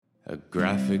A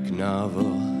graphic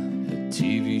novel, a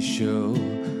TV show.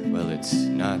 Well, it's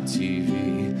not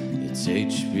TV, it's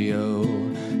HBO.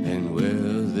 And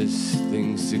will this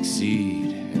thing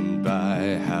succeed? And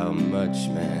by how much,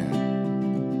 man?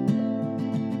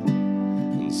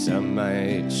 And some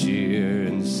might cheer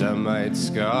and some might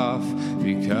scoff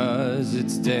because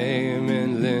it's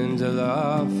Damon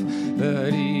Lindelof.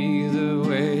 But either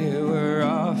way, we're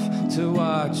off to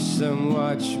watch some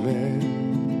Watchmen.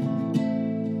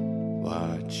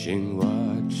 Watching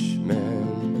Watchmen,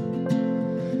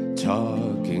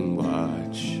 talking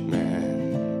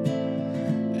Watchmen,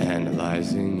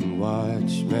 analyzing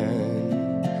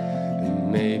Watchmen,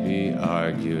 and maybe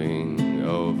arguing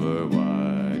over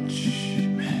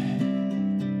Watchmen.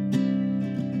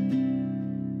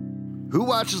 Who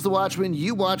watches The Watchmen?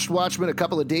 You watched Watchmen a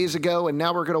couple of days ago, and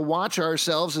now we're going to watch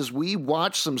ourselves as we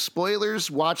watch some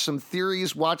spoilers, watch some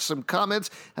theories, watch some comments,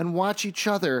 and watch each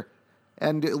other.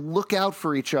 And look out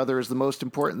for each other is the most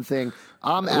important thing.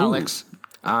 I'm Alex.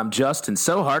 I'm Justin.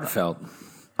 So heartfelt.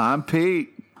 I'm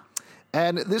Pete.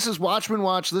 And this is Watchmen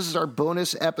Watch. This is our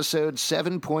bonus episode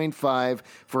 7.5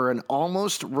 for an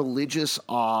almost religious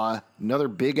awe. Another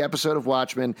big episode of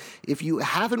Watchmen. If you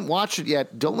haven't watched it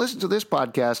yet, don't listen to this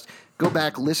podcast. Go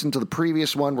back, listen to the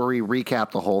previous one where we recap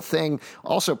the whole thing.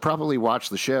 Also, probably watch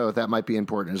the show. That might be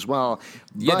important as well.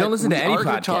 Yeah, but don't listen to any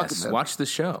podcasts. Watch the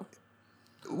show.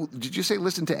 Did you say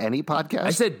listen to any podcast?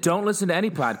 I said don't listen to any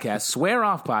podcast. Swear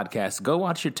off podcasts. Go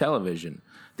watch your television.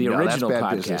 The original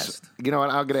podcast. Business. You know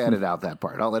what? I'm going to edit out that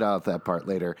part. I'll edit out that part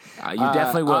later. You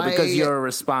definitely will because you're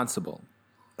responsible.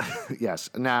 Yes.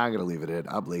 Nah, I'm going to leave it in.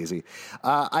 I'm lazy.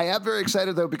 I am very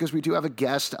excited, though, because we do have a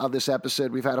guest on this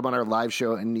episode. We've had him on our live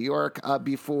show in New York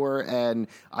before, and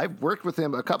I've worked with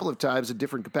him a couple of times in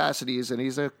different capacities, and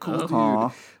he's a cool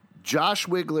dude. Josh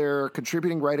Wigler,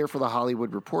 contributing writer for The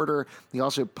Hollywood Reporter. He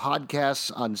also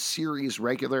podcasts on Series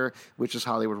Regular, which is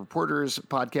Hollywood Reporter's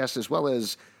podcast, as well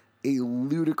as a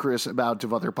ludicrous amount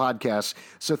of other podcasts.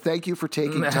 So thank you for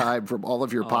taking time from all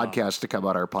of your podcasts to come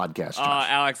on our podcast. Josh.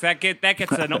 Alex, that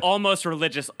gets an almost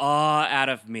religious awe out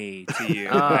of me to you.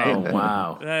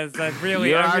 Wow. That's really,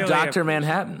 You're I our really Dr.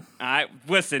 Manhattan.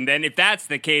 Listen, then if that's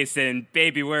the case, then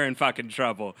baby, we're in fucking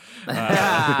trouble.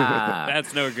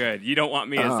 That's no good. You don't want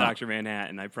me as Dr.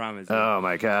 Manhattan, I promise you. Oh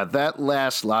my God. That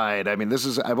last line. I mean,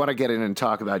 I want to get in and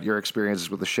talk about your experiences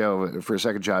with the show for a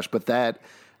second, Josh, but that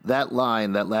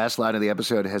line, that last line of the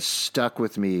episode has stuck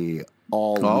with me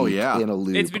all week in a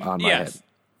loop on my head.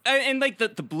 And like the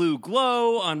blue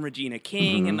glow on Regina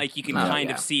King, and like you can kind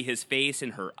of see his face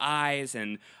in her eyes,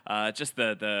 and just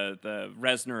the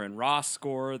Reznor and Ross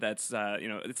score. That's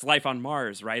it's Life on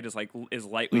Mars, right? Is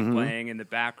lightly playing in the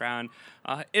background.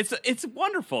 It's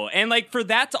wonderful, and like for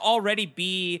that to already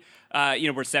be,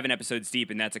 we're 7 episodes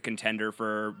deep, and that's a contender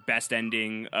for best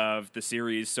ending of the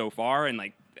series so far, and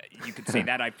like. You could say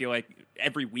that. I feel like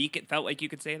every week it felt like you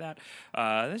could say that.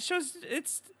 This shows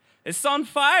it's on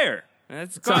fire.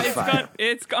 It's gone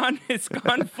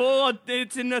full.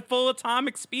 It's in a full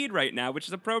atomic speed right now, which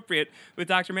is appropriate with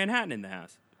Dr. Manhattan in the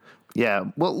house. Yeah.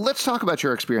 Well, let's talk about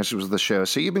your experiences with the show.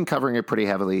 So you've been covering it pretty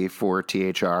heavily for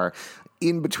THR,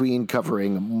 in between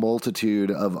covering a multitude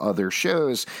of other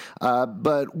shows.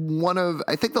 But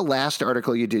I think the last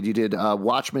article you did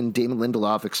Watchmen, Damon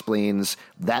Lindelof explains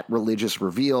that religious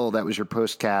reveal. That was your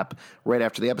post cap right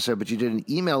after the episode. But you did an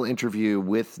email interview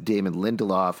with Damon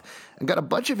Lindelof and got a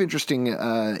bunch of interesting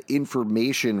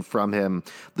information from him.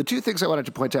 The two things I wanted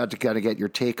to point out to kind of get your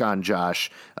take on, Josh,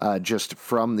 just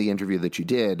from the interview that you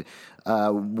did.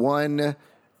 One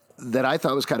that I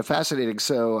thought was kind of fascinating.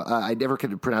 So I never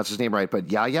could pronounce his name right,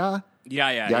 but Yahya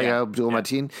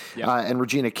Abdul-Mateen and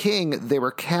Regina King, they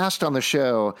were cast on the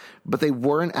show, but they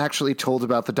weren't actually told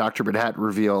about the Dr. Manhattan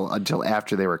reveal until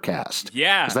after they were cast.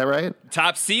 Yeah. Is that right?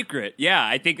 Top secret. Yeah.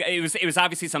 I think it was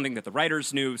obviously something that the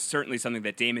writers knew, certainly something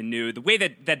that Damon knew. The way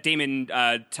that Damon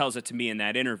tells it to me in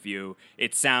that interview,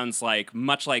 it sounds like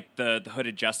much like the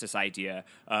Hooded Justice idea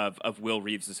of Will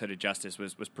Reeves' Hooded Justice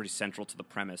was pretty central to the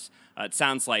premise. It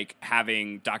sounds like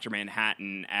having Dr.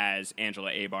 Manhattan as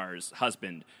Angela Abar's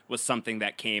husband was something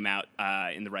that came out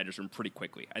in the writer's room pretty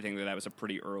quickly. I think that was a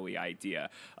pretty early idea.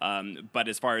 But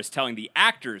as far as telling the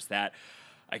actors that,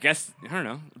 I guess, I don't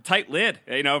know, tight lid,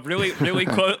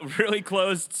 really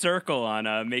closed circle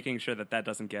on making sure that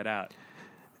doesn't get out.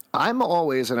 I'm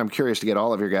always, and I'm curious to get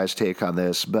all of your guys' take on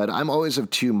this, but I'm always of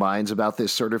two minds about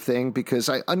this sort of thing because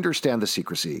I understand the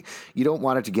secrecy. You don't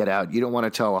want it to get out. You don't want to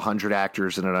tell 100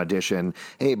 actors in an audition,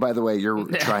 hey, by the way, you're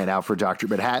trying out for Dr.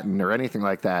 Manhattan or anything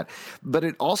like that. But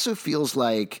it also feels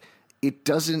like it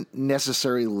doesn't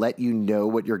necessarily let you know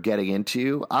what you're getting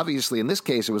into. Obviously, in this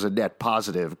case, it was a net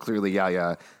positive. Clearly,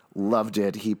 Yahya loved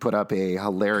it. He put up a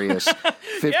hilarious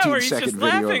 15-second yeah, where he's just video.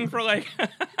 laughing for like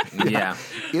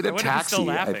in a taxi,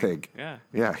 I think.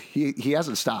 Yeah, he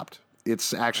hasn't stopped.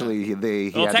 It's actually he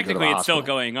well, had technically, to go to the it's still hospital.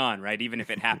 going on, right? Even if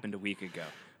it happened a week ago.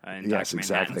 In Yes, Dr.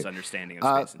 exactly. Manhattan's understanding of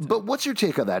space and time. But what's your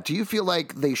take on that? Do you feel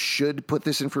like they should put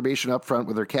this information up front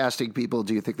when they're casting people?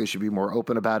 Do you think they should be more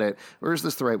open about it? Or is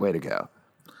this the right way to go?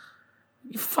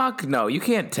 Fuck no, you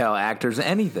can't tell actors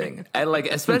anything. And like,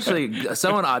 especially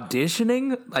someone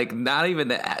auditioning, like not even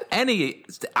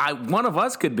one of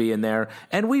us could be in there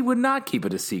and we would not keep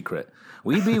it a secret.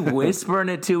 We'd be whispering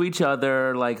it to each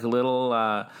other like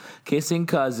little kissing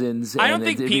cousins. I don't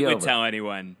think Pete would tell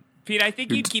anyone. Pete, I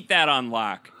think you'd keep that on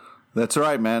lock. That's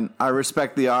right, man. I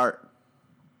respect the art.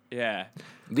 Yeah.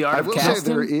 The art I of will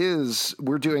casting? say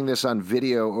we're doing this on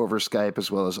video over Skype as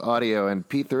well as audio, and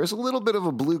Pete, there is a little bit of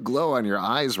a blue glow on your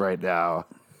eyes right now.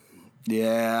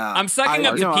 Yeah. I'm sucking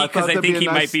up to Pete because I think he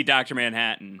might be Dr.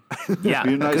 Manhattan. Yeah,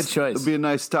 good choice. It'd be a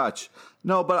nice touch.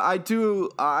 No, but I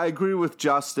agree with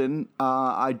Justin.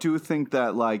 I do think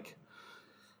that, like,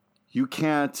 you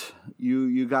can't,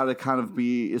 you got to kind of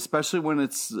be, especially when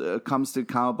it's comes to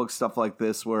comic book stuff like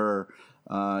this, where,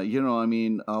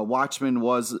 Watchmen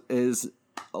is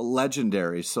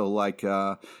legendary. So, like,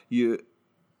 we've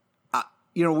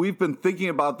been thinking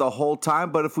about the whole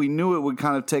time, but if we knew, it would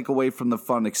kind of take away from the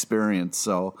fun experience.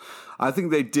 So, I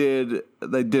think they did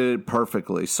it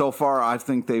perfectly. So far, I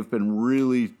think they've been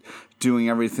really doing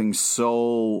everything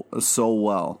so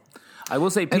well. I will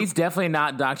say Pete's definitely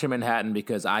not Dr. Manhattan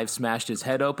because I've smashed his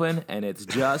head open and it's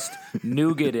just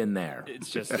nougat in there. It's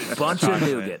just a bunch of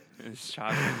nougat. It's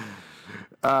chocolate.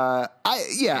 I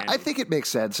think it makes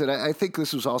sense, and I think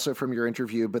this was also from your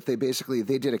interview. But they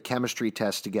did a chemistry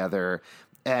test together,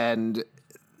 and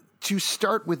to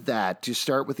start with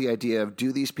the idea of,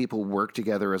 do these people work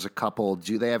together as a couple?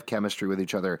 Do they have chemistry with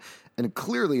each other? And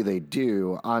clearly they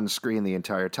do on screen the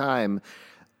entire time.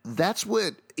 That's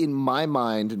what, in my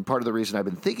mind, and part of the reason I've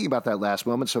been thinking about that last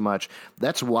moment so much,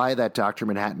 that's why that Dr.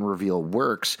 Manhattan reveal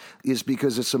works, is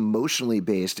because it's emotionally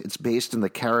based. It's based in the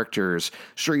characters.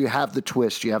 Sure, you have the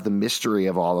twist, you have the mystery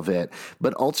of all of it,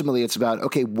 but ultimately it's about,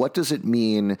 okay, what does it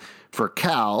mean for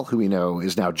Cal, who we know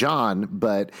is now John,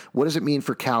 but what does it mean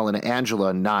for Cal and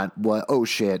Angela, not what, oh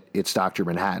shit, it's Dr.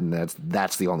 Manhattan.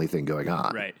 That's the only thing going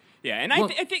on. Right. Yeah, and I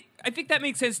think that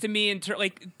makes sense to me. You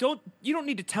don't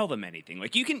need to tell them anything.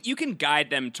 Like you can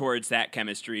guide them towards that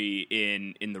chemistry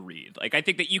in the read. Like I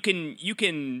think that you can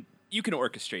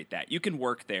orchestrate that. You can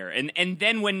work there, and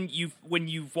then when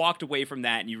you've walked away from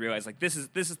that and you realize like this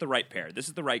is the right pair. This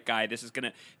is the right guy. This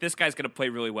guy's gonna play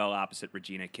really well opposite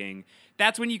Regina King.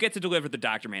 That's when you get to deliver the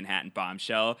Dr. Manhattan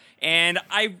bombshell. And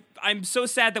I'm so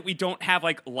sad that we don't have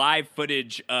like live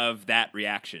footage of that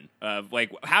reaction of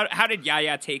like how did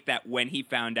Yahya take that when he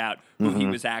found out who he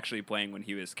was actually playing when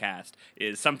he was cast,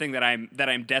 is something that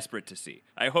I'm desperate to see.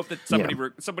 I hope that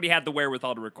somebody had the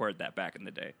wherewithal to record that back in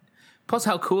the day. Plus,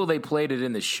 how cool they played it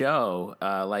in the show.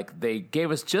 Like, they gave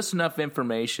us just enough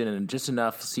information and just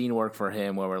enough scene work for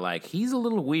him where we're like, he's a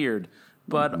little weird,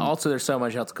 but also there's so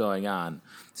much else going on.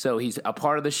 So he's a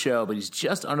part of the show, but he's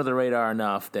just under the radar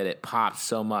enough that it pops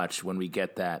so much when we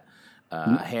get that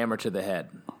hammer to the head.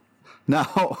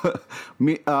 Now,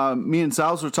 me and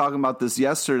Sal's were talking about this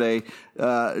yesterday.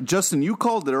 Justin, you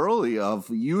called it early.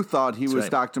 You thought he was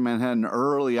right. Dr. Manhattan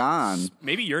early on.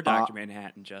 Maybe you're Dr.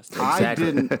 Manhattan, Justin.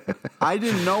 Exactly. I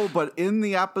didn't know, but in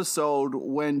the episode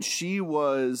when she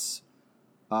was,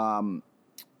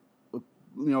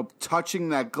 touching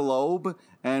that globe,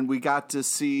 and we got to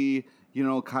see,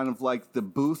 kind of like the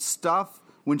booth stuff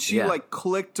when she like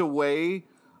clicked away.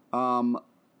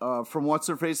 From what's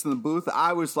her face in the booth,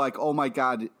 I was like, "Oh my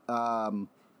god!" Now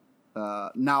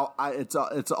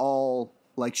it's all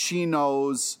like she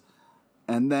knows,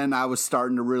 and then I was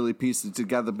starting to really piece it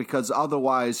together because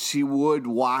otherwise she would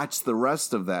watch the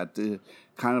rest of that to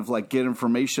kind of like get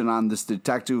information on this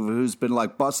detective who's been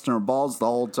like busting her balls the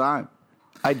whole time.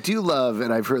 I do love,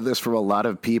 and I've heard this from a lot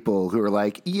of people who are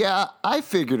like, "Yeah, I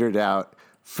figured it out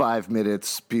 5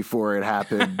 minutes before it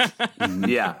happened."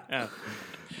 Yeah.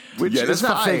 Which is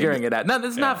not fine. Figuring it out. No,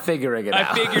 that's not figuring it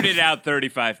out. I figured it out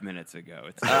 35 minutes ago.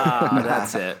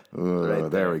 That's it. Right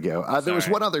there we go. There was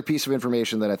one other piece of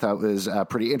information that I thought was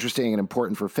pretty interesting and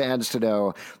important for fans to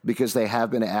know because they have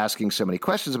been asking so many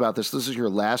questions about this. This is your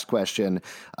last question.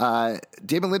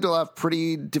 Damon Lindelof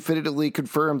pretty definitively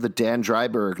confirmed that Dan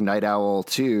Dreiberg, Night Owl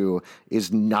 2,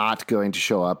 is not going to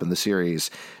show up in the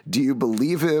series. Do you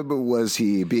believe him? Was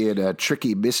he being a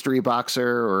tricky mystery boxer,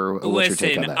 or what's your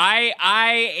take on that?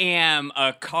 I am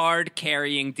a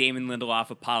card-carrying Damon Lindelof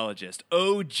apologist.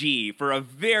 OG for a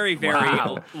very, very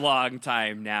long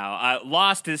time now.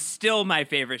 Lost is still my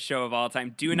favorite show of all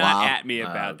time. Do not at me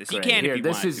about this. Great. You can Here, if you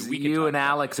this want is to. you and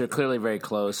Alex are clearly very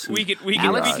close.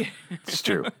 It's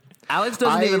true. Alex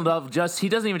doesn't even love he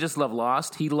doesn't even just love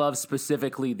Lost. He loves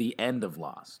specifically the end of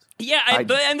Lost. Yeah,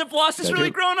 the end of Lost has really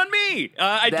grown on me.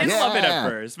 I did love it at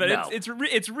first, but No.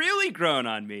 it's really grown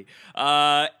on me.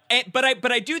 But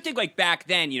I do think like back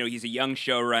then, he's a young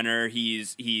showrunner.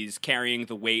 He's carrying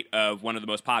the weight of one of the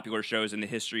most popular shows in the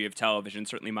history of television,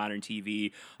 certainly modern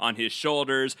TV, on his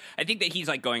shoulders. I think that he's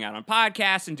like going out on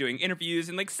podcasts and doing interviews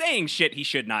and like saying shit he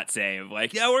should not say. Of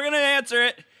like, yeah, we're gonna answer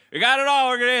it. We got it all.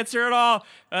 We're gonna answer it all.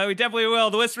 We definitely will.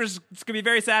 The listeners, it's gonna be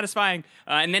very satisfying.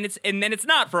 And then it's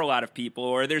not for a lot of people,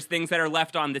 or there's things that are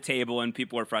left on the table, and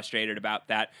people are frustrated about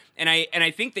that. And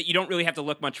I think that you don't really have to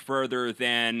look much further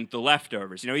than The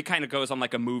Leftovers. He kind of goes on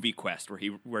like a movie quest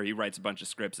where he writes a bunch of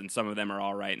scripts, and some of them are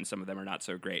all right, and some of them are not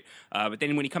so great. But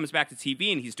then when he comes back to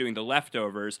TV and he's doing The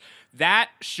Leftovers,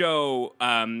 that show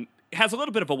has a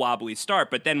little bit of a wobbly start,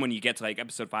 but then when you get to like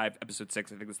episode 5, episode 6,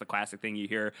 I think it's the classic thing you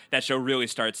hear, that show really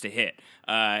starts to hit.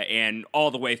 And all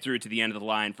the way through to the end of the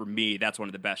line, for me, that's one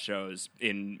of the best shows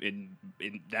in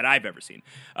that I've ever seen.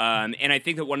 And I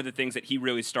think that one of the things that he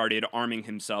really started arming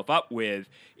himself up with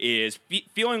is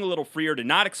feeling a little freer to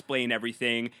not explain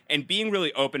everything and being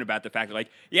really open about the fact that, like,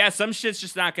 yeah, some shit's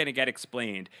just not going to get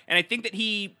explained. And I think that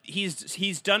he's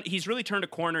really turned a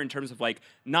corner in terms of like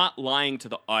not lying to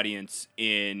the audience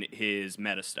in his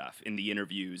meta stuff, in the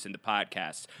interviews, in the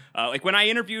podcasts. Like when I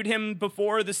interviewed him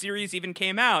before the series even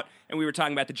came out, and we were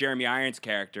talking about the Jeremy Irons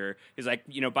character, he's like,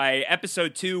 by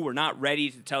episode 2, we're not ready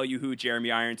to tell you who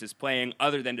Jeremy Irons is playing,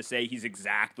 other than to say he's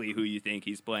exactly who you think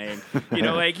he's playing.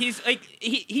 Like he's like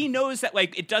he knows that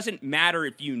like it doesn't matter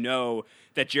if you know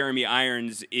that Jeremy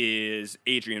Irons is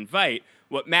Adrian Veidt.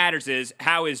 What matters is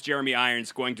how is Jeremy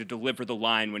Irons going to deliver the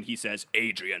line when he says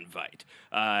Adrian Veidt.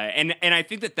 And I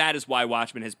think that is why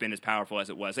Watchmen has been as powerful as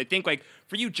it was. I think like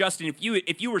for you, Justin,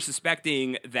 if you were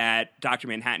suspecting that Dr.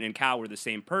 Manhattan and Cal were the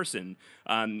same person,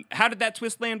 how did that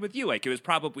twist land with you? Like it was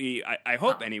probably, I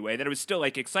hope anyway, that it was still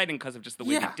like exciting because of just the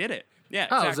way he did it. Yeah,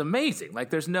 exactly. It was amazing. Like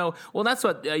there's that's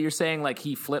what you're saying. Like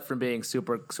he flipped from being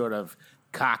super sort of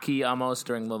cocky almost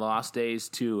during the Lost days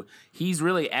to he's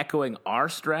really echoing our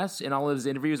stress in all of his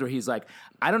interviews where he's like,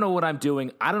 I don't know what I'm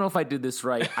doing. I don't know if I did this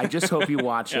right. I just hope you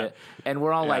watch it. And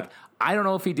we're all like, I don't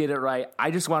know if he did it right.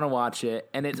 I just want to watch it.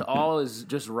 And it's all is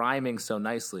just rhyming so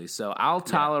nicely. So I'll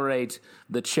tolerate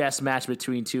the chess match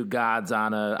between two gods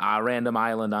on a random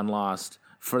island on Lost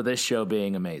for this show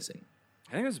being amazing.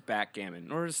 I think it was backgammon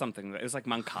or something. It was like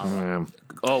Mancala.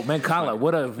 Oh, Mancala.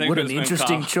 What an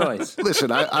interesting choice.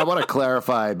 Listen, I want to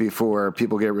clarify before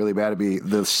people get really mad at me.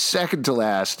 The second to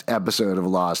last episode of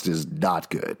Lost is not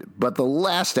good, but the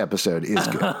last episode is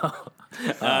good.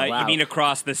 Wow. You mean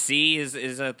Across the Sea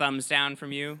is a thumbs down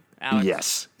from you, Alex?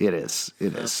 Yes, it is.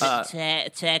 It is.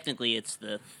 Technically, it's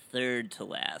the third to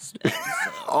last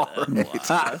All right.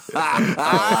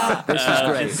 This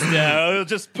is great. No,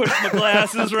 just push my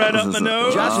glasses right up my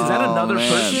nose. Josh, is that another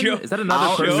person? Is that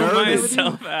another person? Show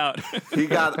myself out. He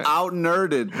got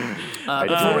out-nerded.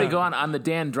 Before we go on the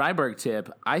Dan Dreiberg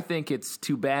tip, I think it's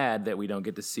too bad that we don't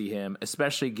get to see him,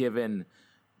 especially given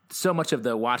so much of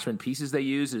the Watchmen pieces they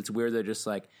use. It's weird they're just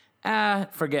like,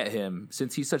 forget him,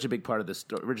 since he's such a big part of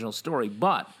the original story.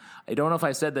 But I don't know if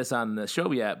I said this on the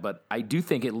show yet, but I do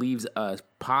think it leaves a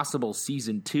possible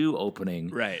season 2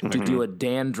 opening to do a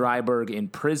Dan Dreiberg in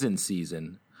prison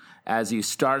season, as you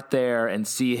start there and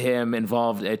see him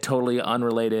involved in a totally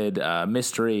unrelated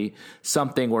mystery,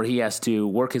 something where he has to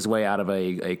work his way out of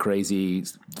a crazy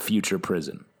future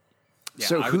prison. Yeah,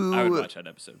 So I would watch that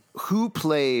episode. Who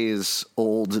plays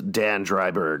old Dan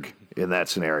Dreiberg in that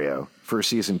scenario for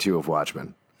season 2 of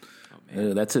Watchmen?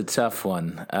 Ooh, that's a tough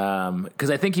one, because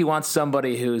I think he wants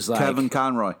somebody who's like Kevin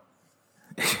Conroy.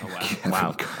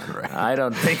 Wow. I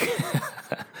don't think.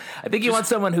 I think you want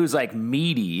someone who's like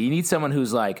meaty. You need someone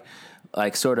who's like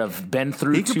sort of been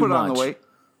through He too can put much. on the weight.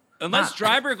 Unless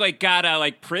Dreiberg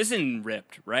got prison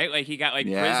ripped, right? Like he got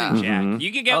prison jacked.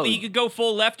 You could go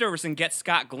full Leftovers and get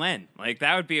Scott Glenn. Like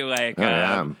that would be like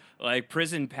like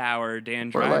prison power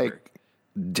Dan Or Dreiberg. like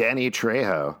Danny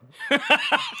Trejo.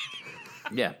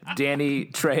 Yeah, Danny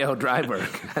Trejo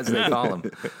Dreiberg, as they call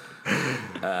him.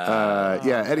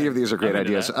 Yeah, any of these are great I'm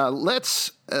into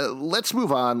ideas. Let's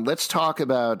move on. Let's talk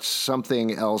about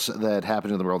something else that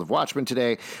happened in the world of Watchmen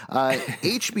today.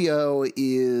 HBO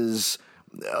is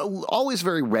always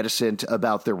very reticent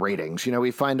about their ratings. You know,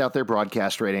 we find out their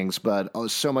broadcast ratings, but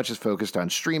so much is focused on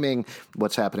streaming,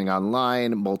 what's happening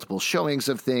online, multiple showings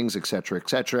of things, et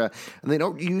cetera, and they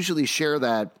don't usually share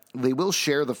that. They will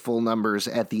share the full numbers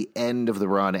at the end of the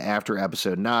run after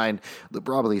episode 9. They'll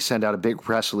probably send out a big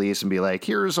press release and be like,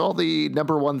 here's all the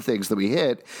number one things that we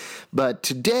hit. But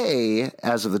today,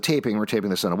 as of the taping, we're taping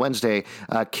this on a Wednesday,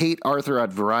 Kate Arthur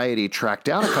at Variety tracked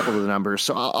down a couple of the numbers.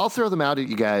 So I'll throw them out at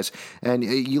you guys, and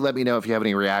you let me know if you have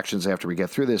any reactions after we get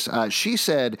through this. She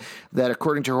said that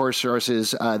according to her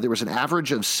sources, there was an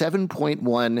average of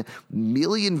 7.1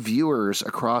 million viewers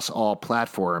across all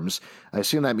platforms. I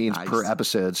assume that means per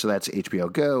episode, so that's HBO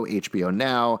Go, HBO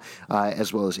Now,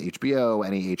 as well as HBO,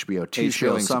 any HBO 2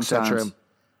 showings, etc.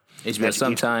 HBO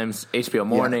sometimes, HBO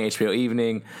morning, HBO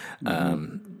evening,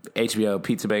 HBO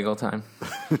pizza bagel time.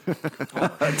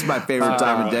 That's my favorite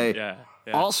time of day. Yeah.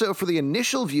 Also, for the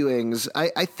initial viewings,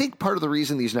 I think part of the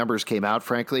reason these numbers came out,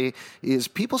 frankly, is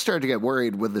people started to get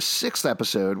worried with the 6th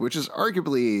episode, which is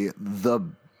arguably the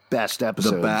best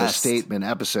episode, the statement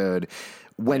episode,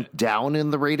 went down in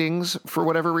the ratings for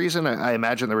whatever reason. I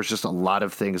imagine there was just a lot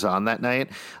of things on that night.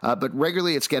 But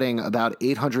regularly it's getting about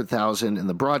 800,000 in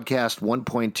the broadcast,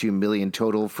 1.2 million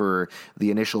total for the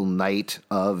initial night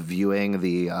of viewing,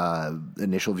 the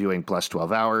initial viewing plus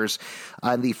 12 hours.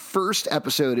 The first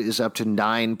episode is up to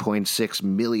 9.6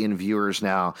 million viewers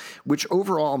now, which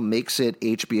overall makes it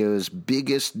HBO's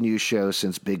biggest new show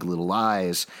since Big Little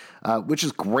Lies, which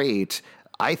is great,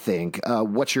 I think.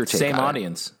 What's your take Same on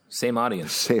audience. it? Same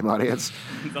audience. Same audience.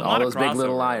 All those Big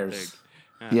Little Liars.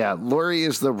 Yeah, Lori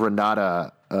is the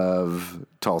Renata of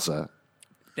Tulsa.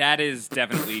 That is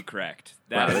definitely correct.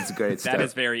 That's great stuff. That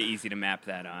is very easy to map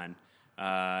that on.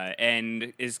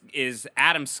 And is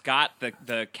Adam Scott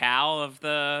the Cal of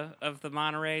the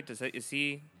Monterey? Is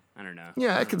he? I don't know.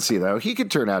 Yeah, I can see, though. He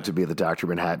could turn out to be the Dr.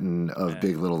 Manhattan of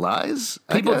Big Little Lies.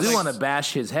 People do want to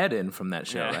bash his head in from that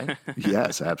show, right?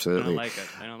 Yes, absolutely. I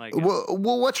don't like it.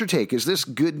 Well, what's your take? Is this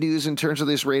good news in terms of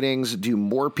these ratings? Do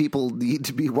more people need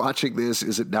to be watching this?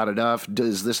 Is it not enough?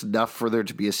 Is this enough for there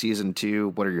to be a season 2?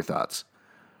 What are your thoughts?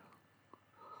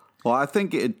 Well, I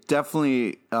think it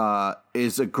definitely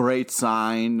is a great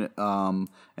sign. And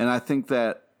I think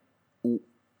that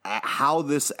how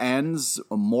this ends,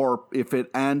 if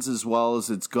it ends as well as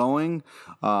it's going,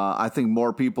 I think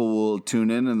more people will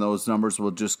tune in and those numbers will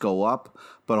just go up.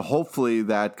 But hopefully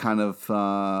that kind of,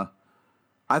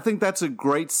 I think that's a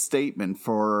great statement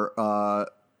for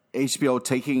HBO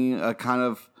taking a kind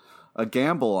of a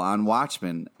gamble on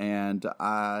Watchmen. And,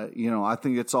 I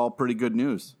think it's all pretty good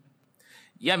news.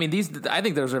 Yeah, I mean, I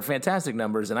think those are fantastic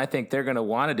numbers, and I think they're going to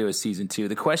want to do a season 2.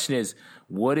 The question is,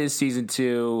 what is season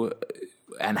 2?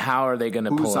 And how are they going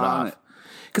to pull it off?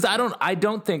 Because I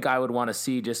don't think I would want to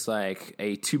see just like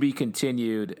a to be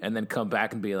continued and then come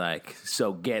back and be like,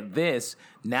 so get this,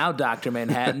 now Dr.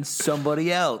 Manhattan's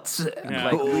somebody else.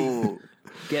 Yeah.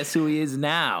 Guess who he is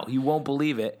now? You won't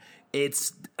believe it.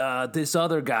 It's this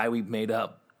other guy we've made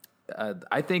up.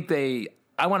 I think I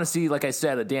want to see, like I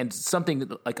said,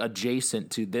 something like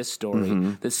adjacent to this story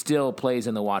that still plays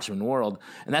in the Watchmen world.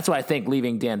 And that's why I think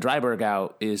leaving Dan Dreiberg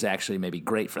out is actually maybe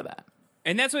great for that.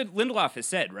 And that's what Lindelof has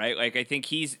said, right? Like, I think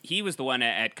he was the one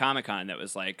at Comic-Con that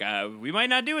was like, we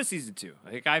might not do a season 2.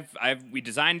 I think we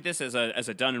designed this as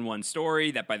a done in one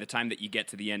story that by the time that you get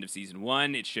to the end of season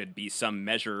 1, it should be some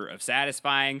measure of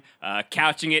satisfying.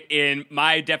 Couching it in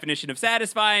my definition of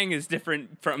satisfying is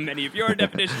different from many of your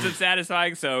definitions of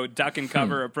satisfying. So duck and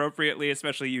cover appropriately,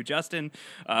 especially you, Justin.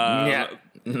 Yeah.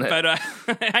 But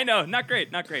I know, not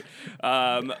great. But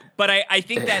I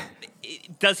think that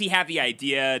does he have the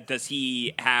idea? Does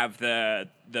he have the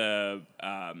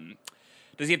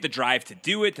drive to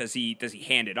do it? Does he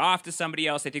hand it off to somebody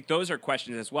else? I think those are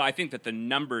questions as well. I think that the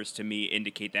numbers to me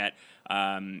indicate that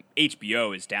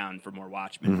HBO is down for more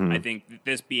Watchmen. I think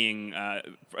this being,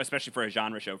 especially for a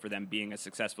genre show, for them being as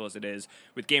successful as it is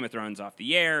with Game of Thrones off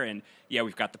the air, and yeah,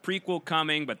 we've got the prequel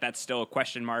coming, but that's still a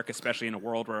question mark, especially in a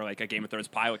world where like a Game of Thrones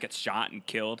pilot gets shot and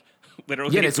killed.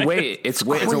 Literally, yeah, it's a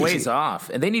ways off,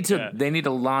 and they need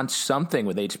to launch something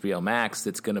with HBO Max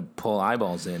that's going to pull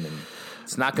eyeballs in, and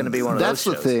it's not going to be one of those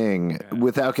shows. That's the thing,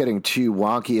 without getting too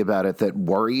wonky about it, that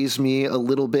worries me a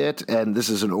little bit, and this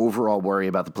is an overall worry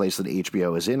about the place that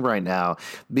HBO is in right now,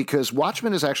 because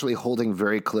Watchmen is actually holding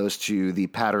very close to the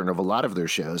pattern of a lot of their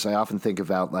shows. I often think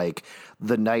about like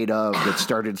The Night Of, that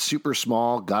started super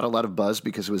small, got a lot of buzz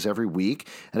because it was every week,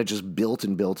 and it just built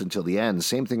and built until the end.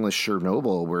 Same thing with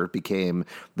Chernobyl, where it became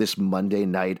this Monday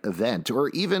night event, or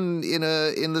even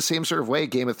in the same sort of way,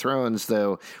 Game of Thrones,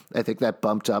 though I think that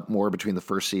bumped up more between the the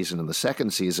first season and the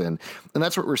second season. And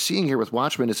that's what we're seeing here with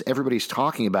Watchmen is everybody's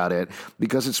talking about it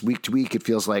because it's week to week. It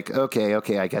feels like, okay,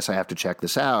 I guess I have to check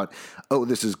this out. Oh,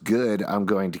 this is good. I'm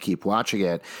going to keep watching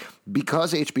it.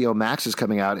 Because HBO Max is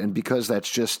coming out and because that's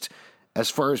just, as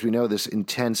far as we know, this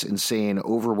intense, insane,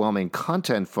 overwhelming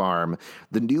content farm,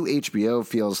 the new HBO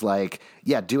feels like,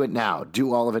 yeah, do it now.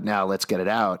 Do all of it now. Let's get it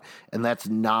out. And that's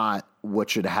not what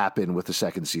should happen with the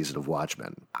second season of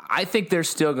Watchmen. I think they're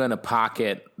still going to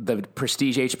pocket the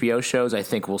prestige HBO shows. I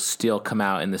think will still come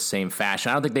out in the same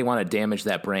fashion. I don't think they want to damage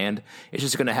that brand. It's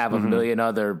just going to have a million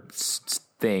other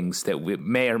things that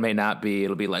may or may not be.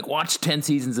 It'll be like, watch 10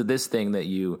 seasons of this thing that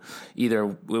you either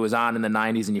it was on in the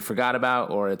 90s and you forgot about,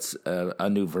 or it's a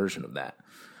new version of that.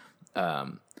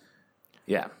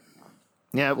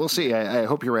 Yeah, we'll see. I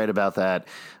hope you're right about that.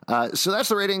 So that's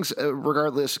the ratings.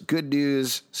 Regardless, good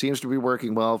news. Seems to be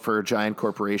working well for giant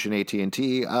corporation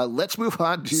AT&T. Let's move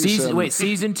on to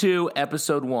season 2,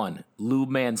 episode 1. Lube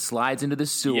Man slides into the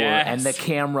sewer and the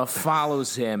camera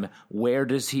follows him. Where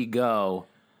does he go?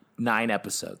 9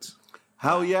 episodes.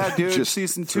 Hell yeah, dude. Just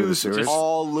season through 2 the is sewers?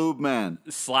 all Lube Man.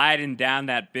 Sliding down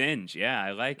that binge. Yeah,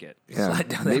 I like it. Yeah.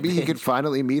 Maybe he could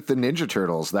finally meet the Ninja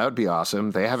Turtles. That would be awesome.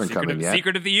 They haven't come in yet.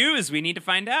 Secret of the Ooze. We need to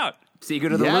find out.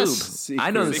 Secret of the lube. I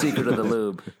know the secret of the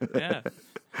lube. Yeah.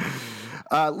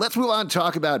 Let's move on and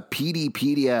talk about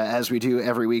PDpedia as we do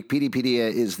every week.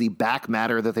 PDpedia is the back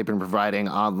matter that they've been providing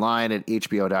online at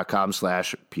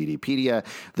hbo.com/PDpedia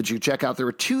that you check out. There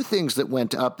were 2 things that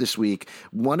went up this week.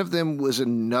 One of them was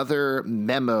another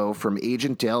memo from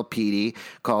Agent Dale Petey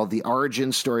called The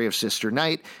Origin Story of Sister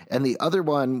Night. And the other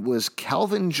one was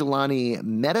Calvin Jelani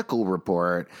Medical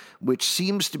Report, which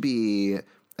seems to be,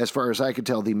 as far as I could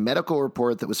tell, the medical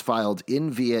report that was filed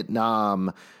in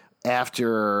Vietnam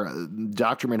after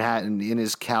Dr. Manhattan in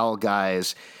his Cal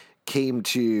guys came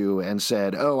to and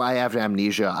said, "Oh, I have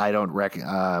amnesia. I don't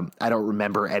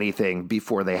remember anything,"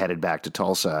 before they headed back to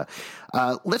Tulsa.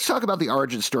 Let's talk about the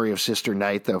origin story of Sister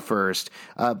Night, though, first,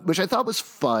 which I thought was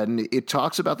fun. It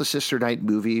talks about the Sister Night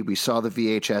movie. We saw the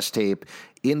VHS tape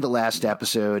in the last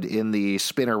episode in the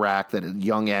spinner rack that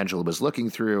young Angela was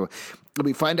looking through.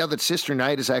 We find out that Sister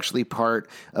Night is actually part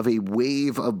of a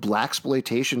wave of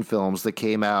blaxploitation films that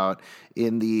came out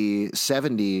in the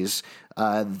 70s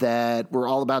that were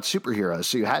all about superheroes.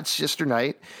 So you had Sister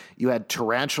Night, you had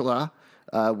Tarantula,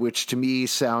 which to me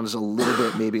sounds a little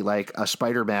bit maybe like a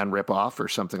Spider-Man ripoff or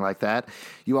something like that.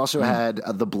 You also had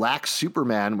the Black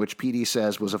Superman, which PD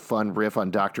says was a fun riff on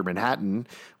Dr. Manhattan,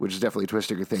 which is definitely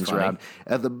twisting things around.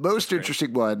 And the most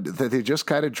interesting one that they just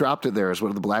kind of dropped in there as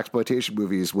one of the blaxploitation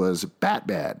movies was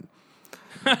Batman.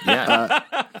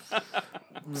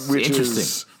 Which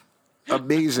is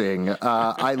amazing.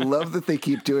 I love that they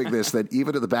keep doing this, that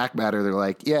even in the back matter, they're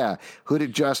like, yeah,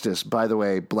 Hooded Justice, by the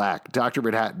way, black. Dr.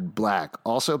 Manhattan, black.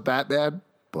 Also Batman,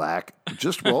 black.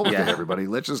 Just roll with it, everybody.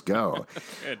 Let's just go.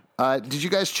 Did you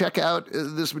guys check out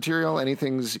this material? Any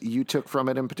things you took from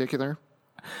it in particular?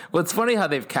 Well, it's funny how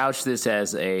they've couched this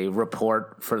as a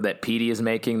report for that PD is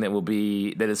making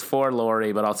that is for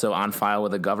Lori, but also on file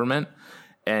with the government.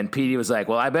 And PD was like,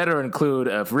 well, I better include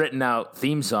a written out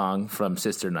theme song from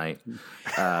Sister Night,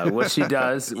 which she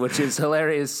does, which is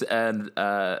hilarious. And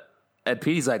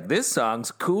PD's like, this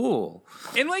song's cool.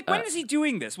 And like, when is he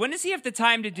doing this? When does he have the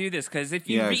time to do this? Because if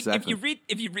you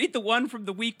read the one from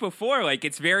the week before, like,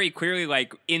 it's very clearly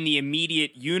like in the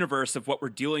immediate universe of what we're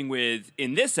dealing with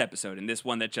in this episode, in this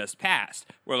one that just passed,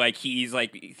 where like he's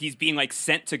being like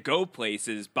sent to go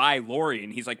places by Lori,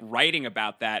 and he's like writing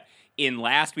about that in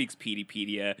last week's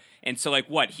PDpedia. And so like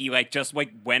what, he like just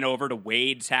like went over to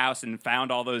Wade's house and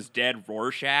found all those dead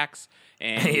Rorschachs,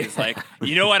 and he's like,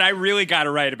 you know what, I really gotta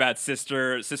write about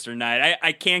Sister Night.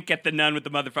 I can't get the nun with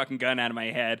the motherfucking gun out of my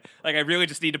head. Like, I really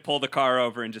just need to pull the car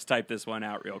over and just type this one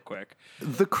out real quick.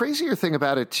 The crazier thing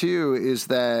about it too is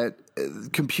that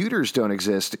computers don't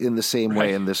exist in the same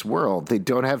way in this world. They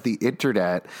don't have the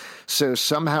internet. So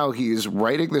somehow he's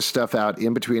writing this stuff out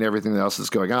in between everything else that's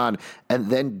going on and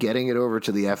then getting it over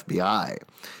to the FBI.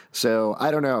 So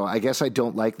I don't know. I guess I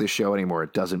don't like this show anymore.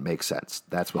 It doesn't make sense.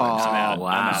 That's what I'm saying.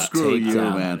 Wow. Screw you,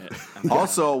 man.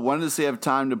 Also, when does he have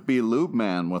time to be Lube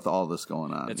Man with all this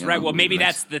going on? That's right. Well, maybe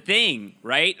that's the thing,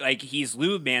 right? Like, he's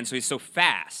Lube Man, so he's so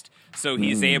fast. So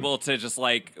he's able to just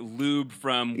like lube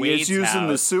from Wade's He's using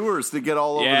the sewers to get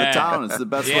all over the town. It's the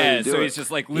best way to do it. So he's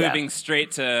just like lubing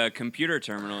straight to a computer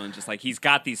terminal, and just like he's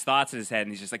got these thoughts in his head,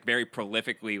 and he's just like very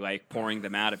prolifically like pouring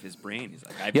them out of his brain. He's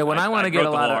like, when I want to get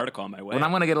a lot of article on my way. When I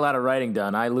want to get a lot of writing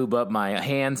done, I lube up my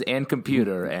hands and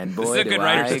computer, and boy, this is a good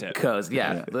writer's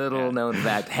tip. Little known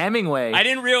fact. Hemingway. I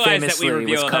didn't realize that we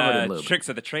revealed tricks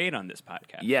of the trade on this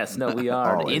podcast. Yes, no, we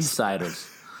are insiders.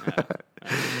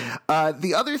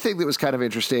 The other thing that was kind of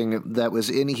interesting that was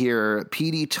in here,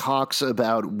 Petey talks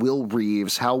about Will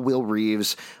Reeves, how Will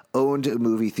Reeves owned a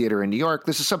movie theater in New York.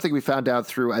 This is something we found out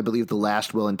through, I believe, the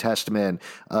last will and testament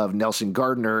of Nelson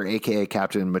Gardner, a.k.a.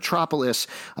 Captain Metropolis,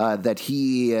 that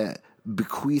he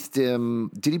bequeathed him.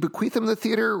 Did he bequeath him the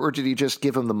theater, or did he just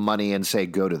give him the money and say,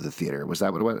 go to the theater? Was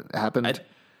that what happened?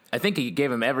 I think he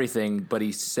gave him everything, but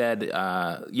he said,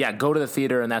 go to the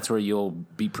theater, and that's where you'll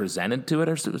be presented to it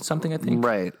or something, I think.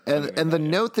 Right. And the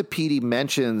note that Petey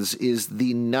mentions is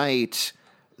the night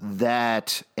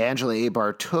that Angela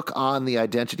Abar took on the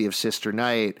identity of Sister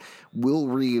Night. Will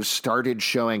Reeves started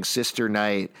showing Sister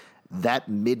Night that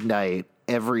midnight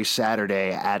every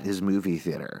Saturday at his movie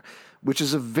theater, which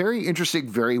is a very interesting,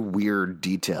 very weird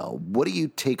detail. What do you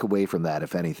take away from that,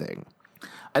 if anything?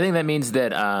 I think that means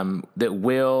that that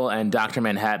Will and Dr.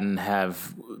 Manhattan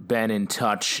have been in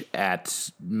touch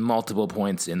at multiple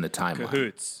points in the timeline.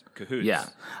 Cahoots. Yeah.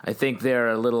 I think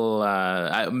they're a little...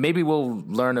 maybe we'll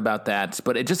learn about that,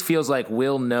 but it just feels like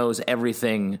Will knows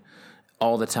everything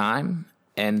all the time,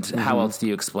 and how else do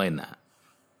you explain that?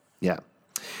 Yeah.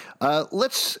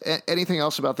 Anything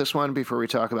else about this one before we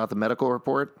talk about the medical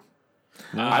report?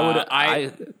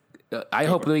 I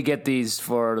hope we get these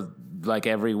for like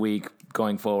every week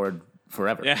going forward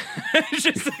forever. Yeah,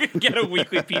 just get a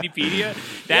weekly PDpedia.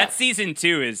 That season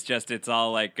 2 is just, it's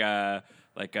all like a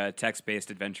text-based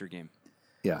adventure game.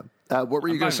 Yeah. What were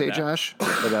you going to say, Josh?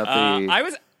 About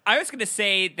I was going to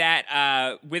say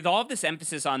that with all of this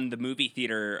emphasis on the movie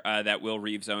theater that Will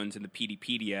Reeves owns in the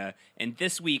PDpedia, and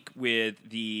this week with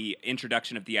the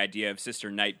introduction of the idea of Sister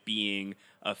Night being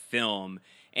a film,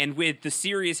 and with the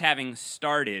series having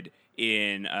started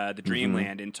in the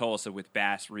Dreamland in Tulsa with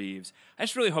Bass Reeves, I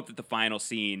just really hope that the final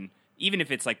scene, even if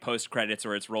it's like post-credits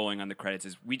or it's rolling on the credits,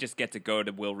 is we just get to go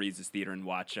to Will Reeves' theater and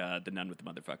watch The Nun with the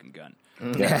Motherfucking Gun.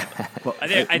 Yeah.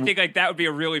 I think like that would be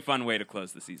a really fun way to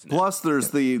close the season. Plus, there's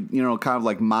the kind of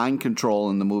like mind control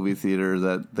in the movie theater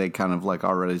that they kind of like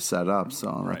already set up.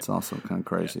 So that's also kind of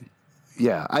crazy.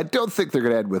 Yeah, I don't think they're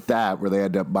going to end with that, where they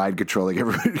end up mind controlling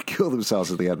everybody to kill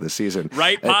themselves at the end of the season.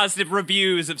 Write positive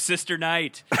reviews of Sister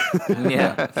Night.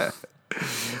 Yeah.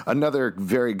 Another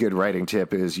very good writing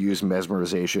tip is use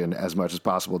mesmerization as much as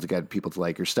possible to get people to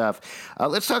like your stuff.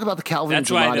 Let's talk about the Calvin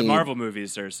That's Gilani. why the Marvel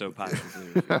movies are so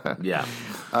popular. Yeah.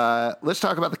 Let's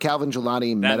talk about the Calvin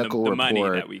Gilani medical the report. money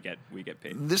that we get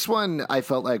paid. This one I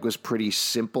felt like was pretty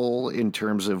simple in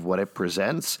terms of what it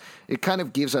presents. It kind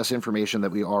of gives us information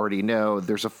that we already know.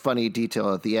 There's a funny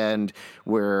detail at the end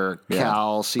where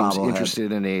Cal seems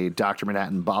interested in a Dr.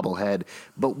 Manhattan bobblehead.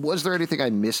 But was there anything I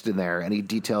missed in there? Any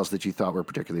details that you thought were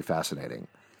particularly fascinating?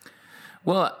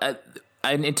 Well,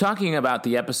 in talking about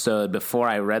the episode before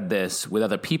I read this with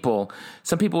other people,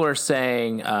 some people were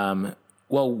saying,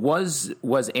 well,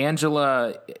 was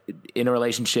Angela in a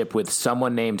relationship with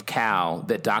someone named Cal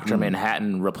that Dr.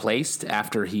 Manhattan replaced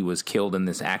after he was killed in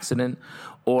this accident?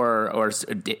 Or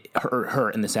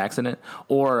her in this accident?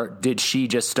 Or did she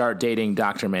just start dating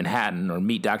Dr. Manhattan or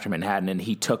meet Dr. Manhattan and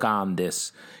he took on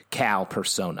this Cal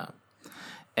persona?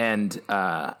 And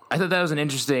I thought that was an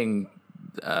interesting,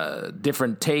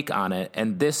 different take on it.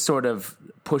 And this sort of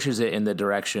pushes it in the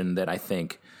direction that I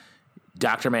think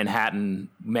Dr. Manhattan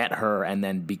met her and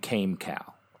then became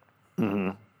Cal.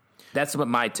 Mm-hmm. That's what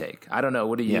my take. I don't know.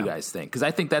 What do you guys think? Because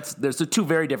I think there's the two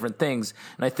very different things.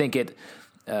 And I think it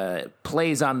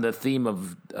plays on the theme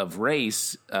of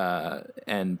race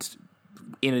and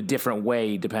in a different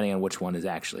way depending on which one it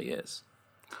actually is.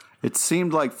 It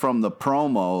seemed like from the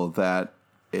promo that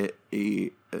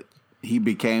he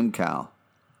became Cal.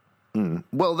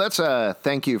 Well, that's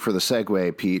thank you for the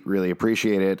segue, Pete. Really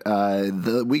appreciate it.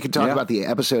 We could talk about the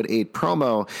episode 8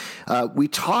 promo. We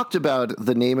talked about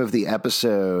the name of the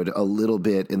episode a little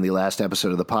bit in the last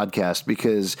episode of the podcast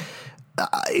because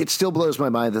it still blows my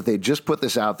mind that they just put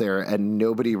this out there and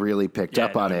nobody really picked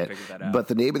up on it. But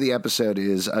the name of the episode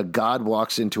is A God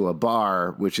Walks Into a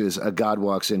Bar, which is A God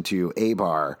Walks Into a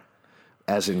Bar,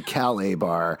 as in Cal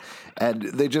Abar, and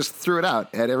they just threw it out,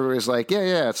 and everybody's like,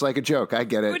 yeah, it's like a joke. I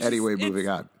get it. Anyway, moving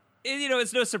on.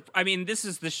 It's no surprise. I mean, this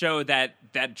is the show that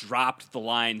dropped the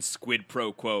line "squid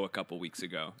pro quo" a couple weeks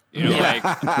ago. Like,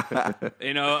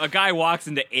 a guy walks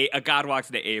into a God walks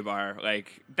into a bar.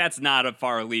 Like, that's not a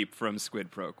far leap from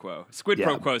squid pro quo. Squid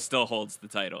pro quo still holds the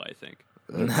title, I think.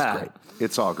 It's great.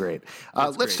 It's all great.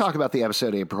 Let's talk about the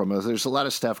episode 8 promos. There's a lot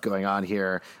of stuff going on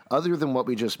here. Other than what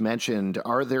we just mentioned,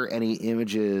 are there any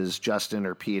images, Justin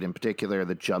or Pete in particular,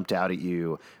 that jumped out at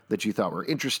you that you thought were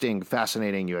interesting,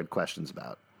 fascinating, you had questions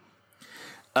about?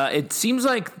 It seems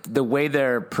like the way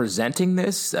they're presenting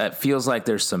this feels like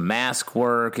there's some mask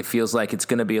work. It feels like it's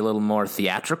going to be a little more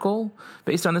theatrical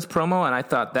based on this promo, and I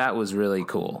thought that was really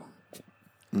cool.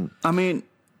 I mean,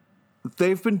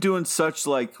 they've been doing such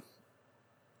like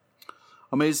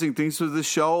amazing things with the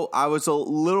show. I was a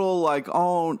little like,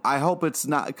 oh, I hope it's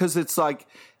not, because it's like,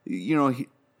 you know,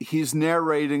 he's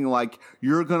narrating like,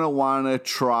 you're going to want to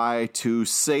try to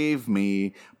save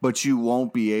me, but you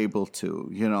won't be able to,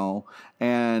 you know.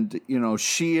 And, you know,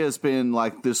 she has been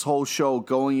like this whole show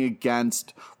going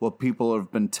against what people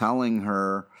have been telling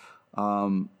her,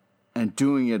 and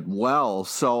doing it well.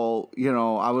 So, you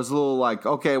know, I was a little like,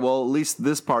 okay, well, at least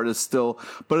this part is still,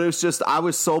 but it was just, I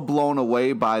was so blown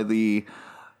away by the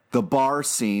bar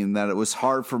scene that it was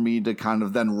hard for me to kind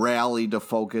of then rally to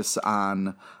focus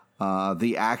on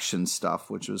the action stuff,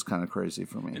 which was kind of crazy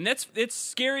for me. And it's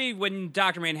scary when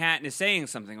Dr. Manhattan is saying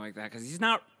something like that, because he's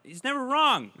never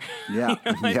wrong. Yeah.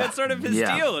 You know, like, that's sort of his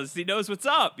Yeah. deal, is he knows what's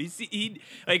up. He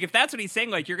like, if that's what he's saying,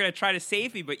 like, you're going to try to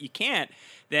save me, but you can't,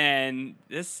 then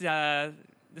this is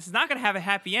not going to have a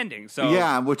happy ending. So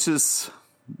Yeah, which is,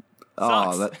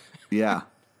 Sucks. Yeah.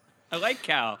 I like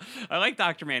Cal. I like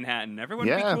Dr. Manhattan. Everyone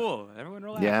Yeah. be cool. Everyone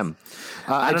relax. Yeah.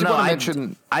 I don't did know. want to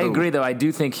mention. I agree, though. I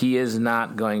do think he is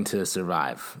not going to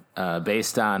survive,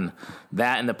 based on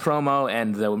that in the promo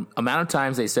and the amount of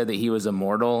times they said that he was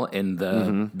immortal in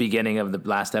the beginning of the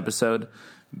last episode.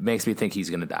 Makes me think he's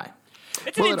going to die.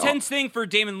 It's an intense thing for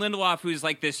Damon Lindelof, who's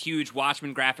like this huge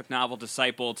Watchmen graphic novel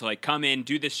disciple, to like come in,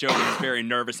 do this show that he's very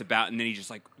nervous about, and then he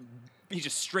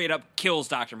just straight up kills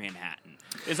Dr. Manhattan.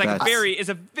 It's like a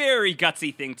very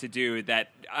gutsy thing to do that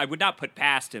I would not put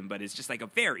past him, but it's just like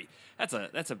that's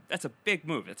a big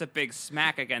move. That's a big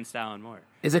smack against Alan Moore.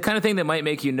 It's the kind of thing that might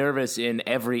make you nervous in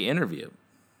every interview.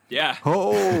 Yeah.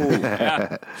 Oh.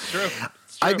 Yeah. It's true.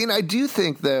 I mean, I do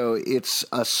think, though, it's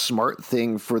a smart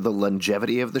thing for the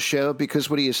longevity of the show, because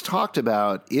what he has talked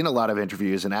about in a lot of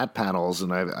interviews and at panels,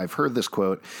 and I've heard this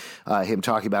quote, him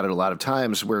talking about it a lot of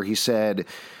times, where he said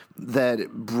that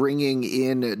bringing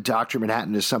in Dr.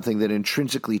 Manhattan is something that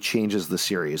intrinsically changes the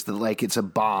series, that like it's a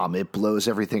bomb, it blows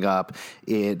everything up,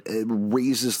 it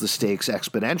raises the stakes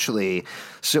exponentially.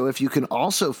 So if you can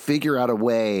also figure out a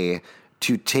way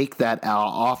to take that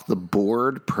off the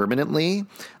board permanently,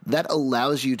 that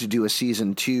allows you to do a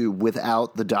season 2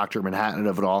 without the Dr. Manhattan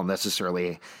of it all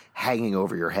necessarily hanging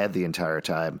over your head the entire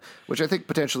time, which I think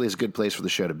potentially is a good place for the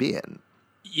show to be in.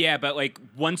 Yeah, but like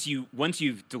once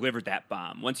you've delivered that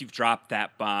bomb, once you've dropped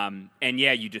that bomb, and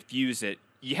you diffuse it,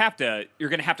 you're going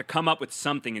to have to come up with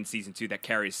something in season 2 that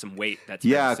carries some weight. That's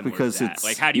very similar because to that. it's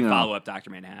Like, how do you you know, follow up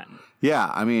Dr. Manhattan?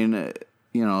 Yeah, I mean,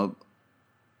 you know,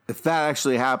 if that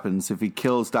actually happens, if he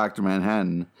kills Dr.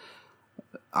 Manhattan,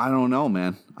 I don't know,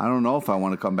 man. I don't know if I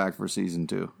want to come back for season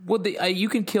 2. Well, you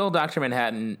can kill Dr.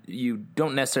 Manhattan. You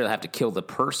don't necessarily have to kill the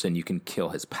person. You can kill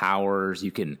his powers.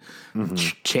 You can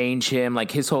change him.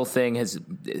 Like, his whole thing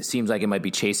it seems like it might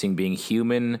be chasing being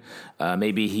human.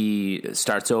 Maybe he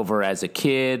starts over as a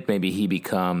kid. Maybe he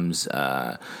becomes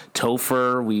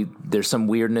Topher. There's some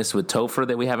weirdness with Topher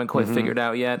that we haven't quite figured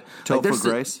out yet. Topher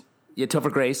Grace? Yeah,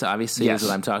 Topher Grace, obviously, is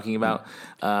what I'm talking about.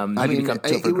 I mean,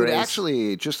 it would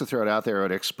actually, just to throw it out there, it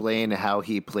would explain how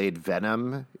he played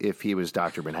Venom if he was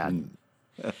Dr. Manhattan.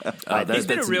 He's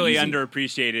been a really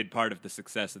underappreciated part of the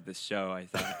success of this show, I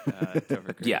think.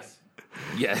 Topher Grace.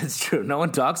 Yeah, it's true. No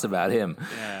one talks about him,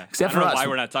 except I don't for know us. why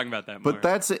we're not talking about that more. But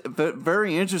that's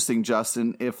very interesting,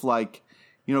 Justin, if like,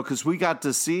 you know, because we got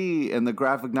to see in the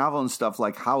graphic novel and stuff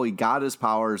like how he got his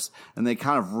powers, and they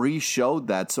kind of re-showed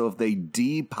that. So if they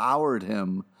depowered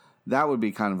him, that would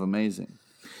be kind of amazing.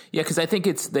 Yeah, because I think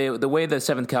it's the way the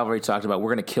 7th Cavalry talked about,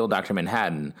 we're going to kill Dr.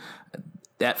 Manhattan.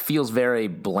 That feels very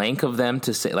blank of them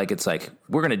to say, like, it's like,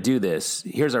 we're going to do this.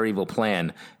 Here's our evil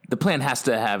plan. The plan has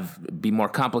to be more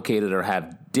complicated or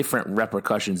have different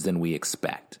repercussions than we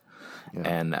expect. Yeah.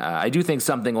 And I do think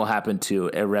something will happen to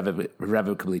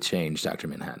irrevocably change Dr.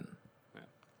 Manhattan.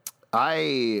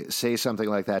 I say something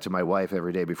like that to my wife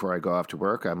every day before I go off to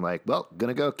work. I'm like, well,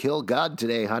 gonna go kill God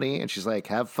today, honey. And she's like,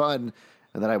 have fun.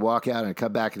 And then I walk out and I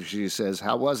come back and she says,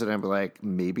 how was it? And I'm like,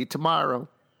 maybe tomorrow.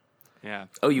 Yeah.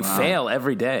 Oh, you fail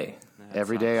every day.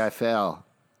 Every day I fail.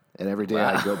 And every day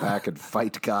I go back and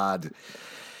fight God.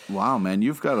 Wow, man,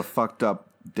 you've got a fucked up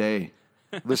day.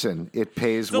 Listen, it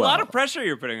pays It's well. a lot of pressure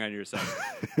you're putting on yourself.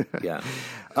 Yeah.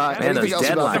 Anything else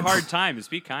It's about a hard time.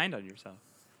 Just be kind on yourself.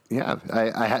 Yeah,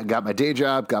 I got my day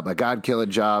job, got my God-killing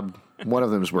job. One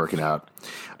of them is working out.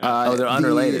 They're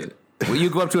unrelated. Well, you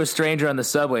go up to a stranger on the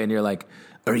subway and you're like,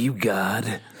 are you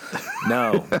God?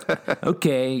 No.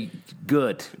 Okay,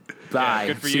 good. Bye.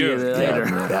 good for See you. you later.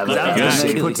 Yeah, And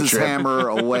he puts his hammer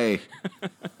away.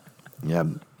 Yeah.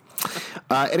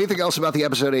 Anything else about the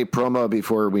episode 8 promo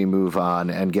before we move on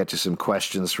and get to some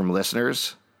questions from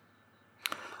listeners?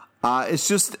 It's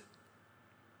just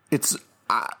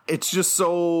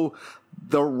so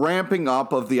the ramping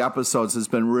up of the episodes has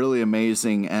been really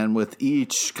amazing, and with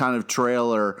each kind of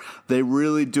trailer, they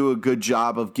really do a good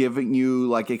job of giving you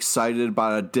like excited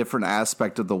about a different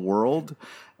aspect of the world,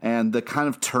 and the kind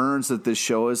of turns that this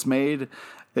show has made.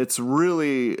 It's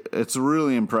really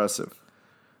impressive.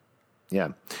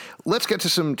 Yeah. Let's get to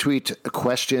some tweet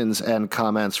questions and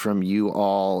comments from you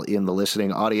all in the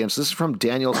listening audience. This is from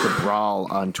Daniel Cabral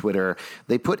on Twitter.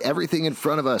 They put everything in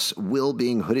front of us, Will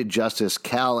being Hooded Justice,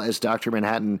 Cal as Dr.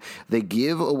 Manhattan. The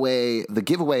giveaway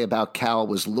about Cal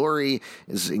was Laurie's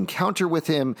encounter with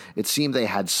him. It seemed they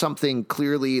had something.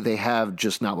 Clearly, they have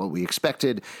just not what we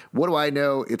expected. What do I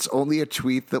know? It's only a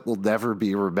tweet that will never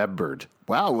be remembered.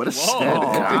 Wow, what a sad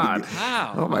God.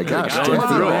 Wow. Oh, my gosh. God. Daniel.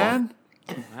 Come on, man.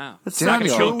 Wow. It's not not gonna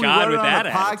true. kill We God wrote with it on that a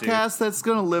attitude. podcast that's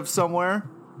going to live somewhere.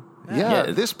 Yeah,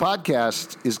 Yeah. this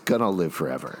podcast is going to live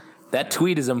forever. That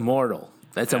tweet is immortal.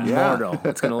 That's immortal.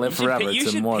 It's going to live forever. You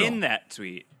It's should immortal. pin that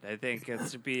tweet. I think it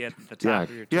should be at the top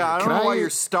of your tweet. Yeah, I don't Can know why I- you're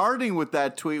starting with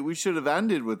that tweet. We should have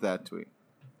ended with that tweet.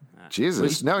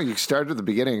 Jesus. No, you started at the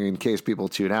beginning in case people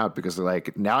tune out because they're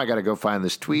like, now I got to go find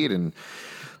this tweet and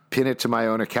pin it to my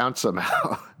own account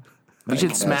somehow. We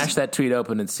should smash that tweet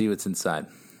open and see what's inside.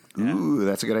 Ooh,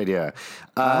 that's a good idea.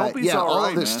 I hope he's all all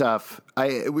right, of this man. stuff.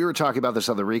 We were talking about this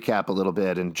on the recap a little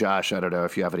bit, and Josh, I don't know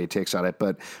if you have any takes on it,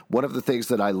 but one of the things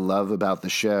that I love about the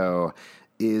show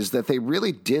is that they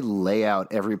really did lay out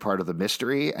every part of the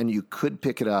mystery, and you could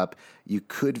pick it up, you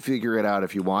could figure it out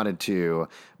if you wanted to,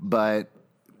 but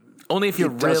Only if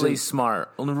you're It doesn't- really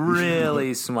smart.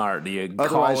 Really smart. Do you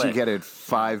otherwise call you it. get it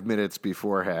 5 minutes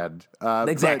beforehand.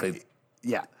 Exactly. But,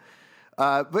 yeah.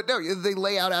 But no, they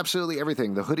lay out absolutely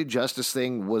everything. The Hooded Justice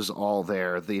thing was all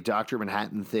there. The Dr.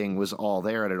 Manhattan thing was all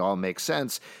there, and it all makes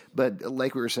sense. But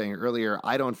like we were saying earlier,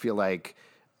 I don't feel like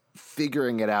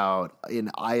figuring it out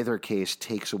in either case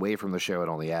takes away from the show. It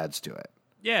only adds to it.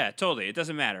 Yeah, totally. It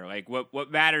doesn't matter. Like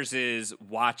what matters is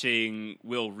watching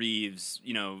Will Reeves,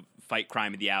 fight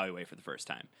crime in the alleyway for the first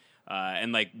time.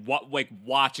 And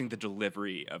watching the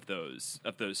delivery of those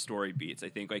story beats. I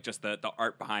think like just the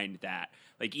art behind that.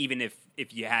 Like even if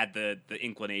you had the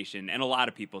inclination, and a lot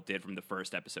of people did from the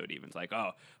first episode, even it's like,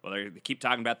 oh, well, they keep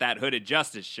talking about that Hooded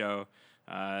Justice show.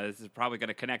 This is probably going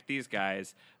to connect these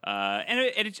guys, and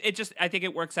it just I think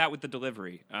it works out with the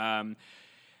delivery.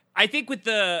 I think with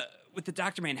the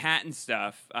Dr. Manhattan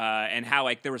stuff and how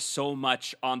like there was so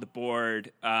much on the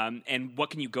board, and what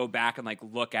can you go back and like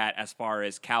look at as far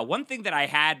as Cal? One thing that I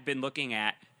had been looking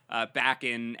at back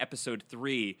in episode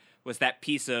 3 was that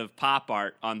piece of pop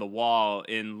art on the wall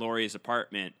in Laurie's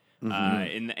apartment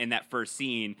in that first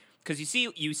scene. Because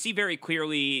you see very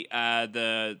clearly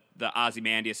the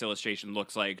Ozymandias illustration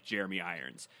looks like Jeremy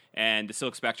Irons, and the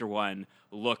Silk Spectre one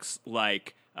looks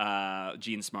like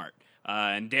Gene Smart.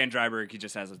 And Dan Dreiberg, he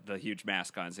just has the huge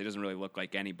mask on, so he doesn't really look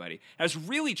like anybody. I was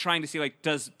really trying to see, like,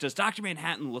 does Dr.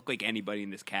 Manhattan look like anybody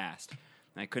in this cast?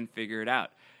 And I couldn't figure it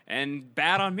out. And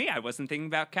bad on me, I wasn't thinking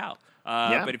about Cal.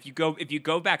 But if you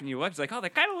go back and you look, it's like, oh,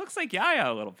 that kind of looks like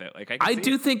Yaya a little bit. Like I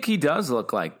do think he does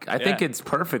look like. I think it's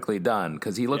perfectly done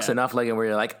because he looks enough like him where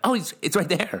you're like, oh, it's right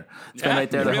there. It's been right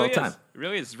there the whole time. It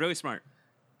really is. It's really smart.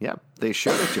 Yeah, they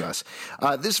showed it to us.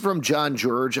 This is from John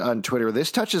George on Twitter.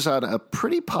 This touches on a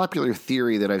pretty popular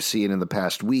theory that I've seen in the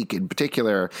past week in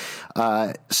particular.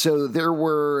 So there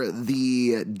were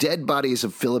the dead bodies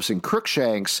of Phillips and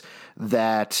Crookshanks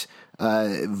that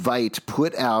Veidt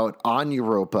put out on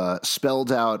Europa,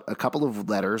 spelled out a couple of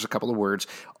letters, a couple of words.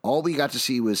 All we got to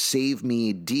see was Save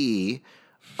Me D.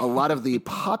 A lot of the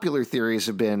popular theories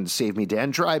have been Save Me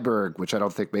Dan Dreiberg, which I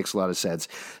don't think makes a lot of sense.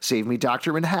 Save Me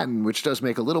Dr. Manhattan, which does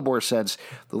make a little more sense.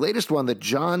 The latest one that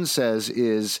John says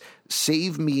is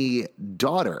Save Me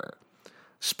Daughter.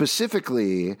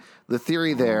 Specifically, the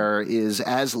theory there is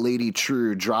as Lady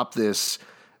True dropped this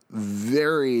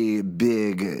very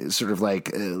big sort of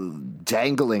like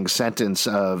dangling sentence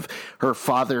of her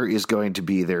father is going to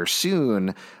be there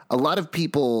soon, a lot of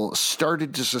people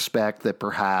started to suspect that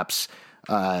perhaps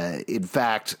in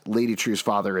fact, Lady True's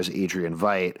father is Adrian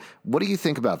Veidt. What do you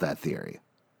think about that theory?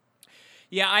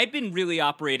 Yeah, I've been really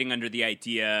operating under the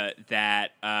idea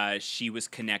that she was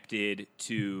connected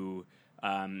to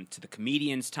the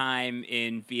comedian's time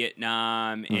in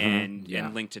Vietnam and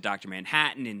linked to Dr.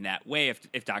 Manhattan in that way.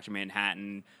 If Dr.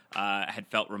 Manhattan had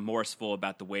felt remorseful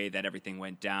about the way that everything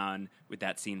went down with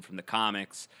that scene from the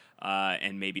comics,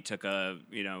 and maybe took a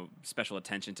special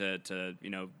attention to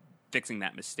fixing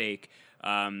that mistake.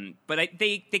 But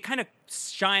they kind of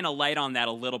shine a light on that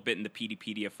a little bit in the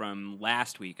Peteypedia from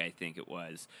last week, I think it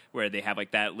was, where they have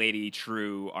like that Lady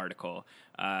True article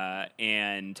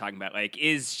and talking about like,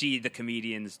 is she the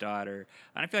comedian's daughter?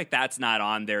 And I feel like that's not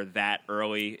on there that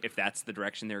early if that's the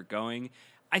direction they're going.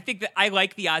 I think that I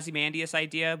like the Ozymandias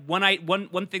idea.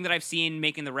 One thing that I've seen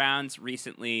making the rounds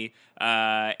recently,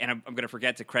 and I'm going to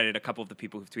forget to credit a couple of the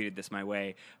people who've tweeted this my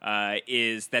way,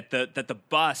 is that the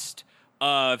bust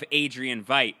of Adrian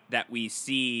Veidt that we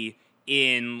see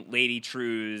in Lady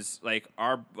True's what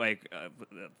I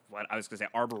was going to say,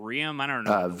 arboreum. I don't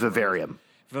know. Vivarium.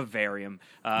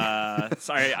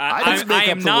 Sorry, I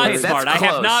am not smart. I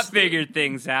have not figured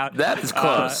things out. That is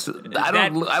close.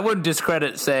 I wouldn't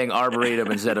discredit saying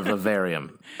arboretum instead of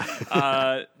vivarium.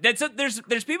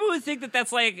 There's people who think that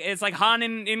that's like it's like Han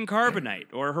in Carbonite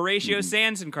or Horatio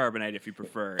Sands in Carbonite if you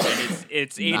prefer, and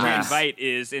it's Adrian Veidt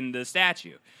is in the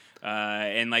statue,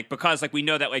 and like because like we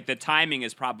know that like the timing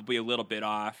is probably a little bit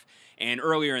off. And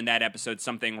earlier in that episode,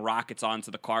 something rockets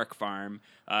onto the Clark farm.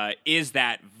 Is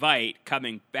that Veidt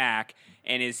coming back?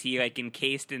 And is he like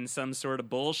encased in some sort of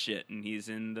bullshit? And he's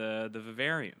in the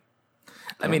vivarium.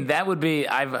 I mean, that would be.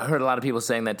 I've heard a lot of people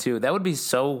saying that too. That would be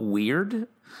so weird.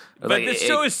 But like, this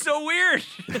show is so weird.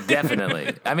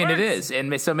 Definitely. I mean, it is,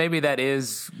 and so maybe that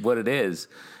is what it is.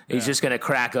 He's just going to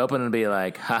crack open and be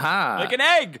like, haha. Like an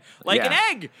egg. An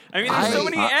egg. I mean, there's so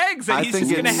many eggs that he's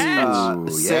just going to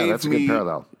hatch. Yeah, that's a good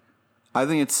parallel. I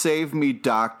think it's "Save me,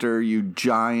 Doctor, you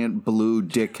giant blue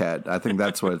dickhead." I think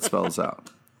that's what it spells out.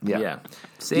 Yeah.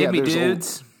 Save me,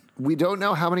 dudes. We don't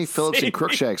know how many Phillips and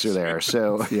Crookshanks are there,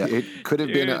 so it could have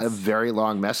been a very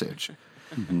long message.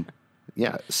 Mm-hmm.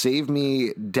 Yeah, save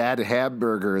me, Dad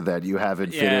Hamburger that you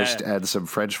haven't finished, and some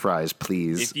French fries,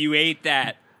 please. If you ate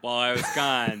that while I was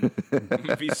gone,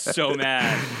 I'd be so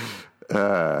mad.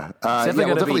 We'll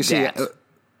definitely see it.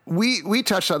 We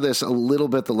touched on this a little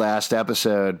bit the last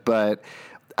episode, but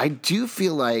I do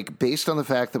feel like, based on the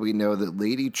fact that we know that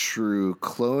Lady True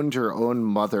cloned her own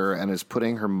mother and is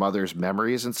putting her mother's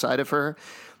memories inside of her,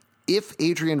 if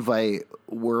Adrian Veidt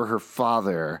were her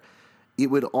father, it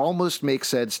would almost make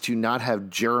sense to not have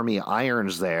Jeremy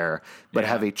Irons there, but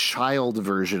have a child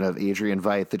version of Adrian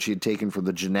Veidt that she had taken from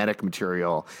the genetic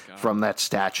material from that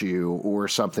statue or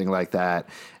something like that.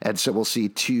 And so we'll see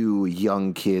two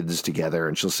young kids together,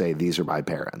 and she'll say, "These are my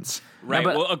parents." Right.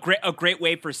 Well, a great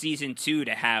way for season 2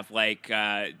 to have like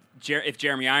if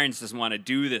Jeremy Irons doesn't want to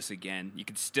do this again, you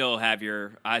could still have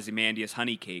your Ozymandias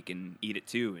honey cake and eat it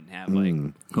too, and have like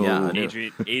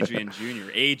Adrian Jr.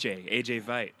 AJ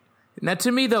Veidt. Now,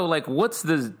 to me, though, like, what's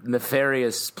the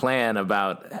nefarious plan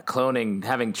about cloning,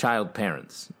 having child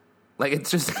parents? Like,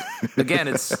 it's just, again,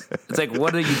 it's like,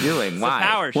 what are you doing? Why?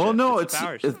 Power shift. Well, no, it's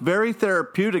very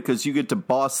therapeutic because you get to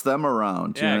boss them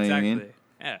around. You know exactly. what I mean?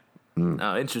 Yeah.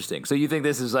 Oh, interesting. So you think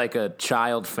this is like a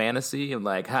child fantasy? And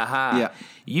like, haha,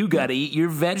 you got to eat your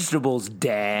vegetables,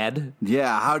 Dad.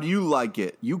 Yeah, how do you like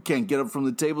it? You can't get up from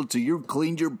the table till you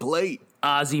cleaned your plate.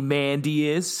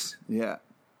 Ozymandias. Yeah.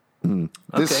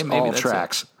 This all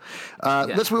tracks.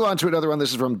 Let's move on to another one.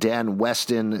 This is from Dan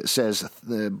Weston. Says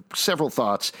several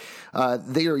thoughts.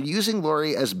 They are using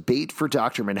Laurie as bait for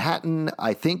Dr. Manhattan.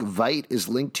 I think Veidt is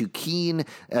linked to Keen,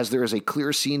 as there is a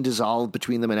clear scene dissolved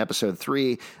between them in episode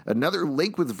 3. Another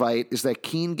link with Veidt is that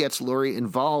Keen gets Laurie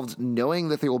involved, knowing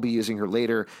that they will be using her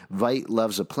later. Veidt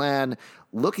loves a plan.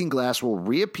 Looking Glass will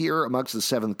reappear amongst the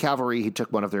 7th Cavalry. He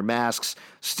took one of their masks.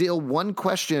 Still, one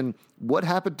question: what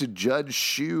happened to Judge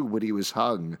Shu when he was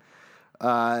hung?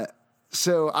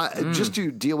 Just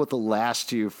to deal with the last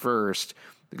two first,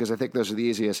 because I think those are the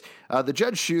easiest. The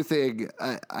Judge Shu thing,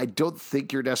 I don't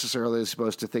think you're necessarily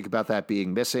supposed to think about that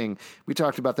being missing. We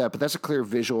talked about that, but that's a clear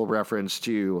visual reference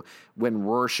to when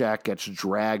Rorschach gets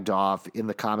dragged off in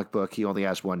the comic book. He only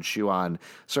has one shoe on.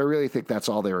 So I really think that's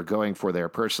all they were going for there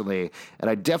personally. And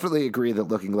I definitely agree that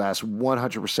Looking Glass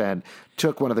 100%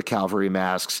 took one of the Cavalry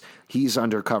masks. He's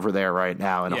undercover there right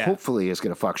now, and hopefully is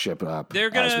going to fuck shit up.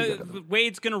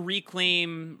 Wade's going to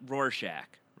reclaim Rorschach.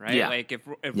 Right? Yeah. Like if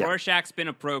Rorschach's been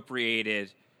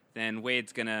appropriated, then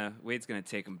Wade's gonna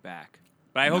take him back.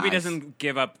 But I hope he doesn't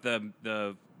give up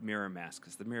the mirror mask,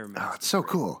 because the mirror mask. Oh, it's so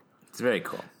cool. It's very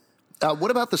cool.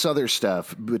 What about this other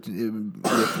stuff with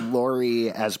Laurie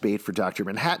as bait for Dr.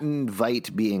 Manhattan,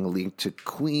 Veidt being linked to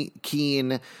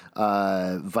Keen,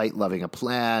 Veidt loving a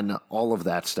plan, all of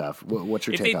that stuff? What's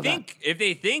your take on that? If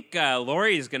they think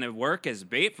Laurie is going to work as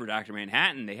bait for Dr.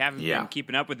 Manhattan, they haven't been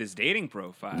keeping up with his dating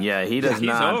profile. Yeah, he does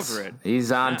not. He's over it.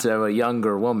 He's on to a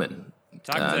younger woman.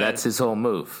 That's his whole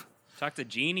move. Talk to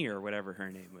Jeannie or whatever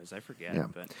her name was. I forget. Yeah.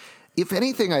 But if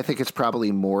anything, I think it's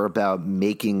probably more about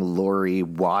making Laurie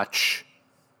watch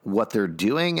what they're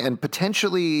doing and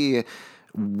potentially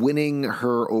winning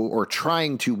her or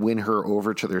trying to win her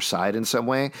over to their side in some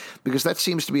way, because that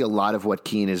seems to be a lot of what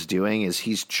Keene is doing. Is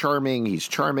he's charming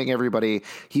everybody.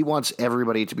 He wants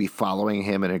everybody to be following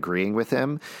him and agreeing with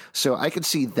him. So I could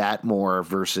see that more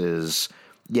versus,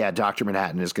 Dr.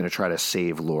 Manhattan is going to try to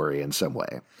save Laurie in some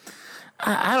way.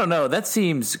 I don't know. That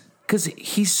seems, because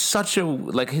he's such a,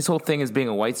 his whole thing is being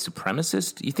a white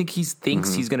supremacist. You think he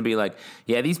thinks he's going to be like,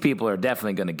 these people are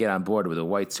definitely going to get on board with a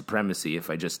white supremacy if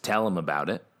I just tell them about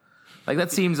it? Like,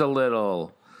 that seems a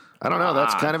little... I don't know.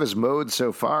 That's kind of his mode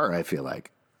so far, I feel like.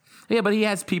 Yeah, but he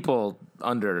has people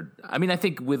under... I mean, I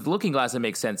think with Looking Glass it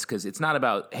makes sense because it's not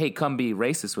about, hey, come be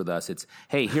racist with us. It's,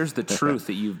 hey, here's the truth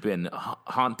that you've been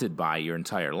haunted by your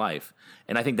entire life.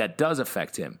 And I think that does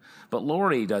affect him. But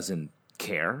Laurie doesn't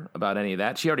care about any of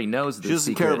that. She already knows the She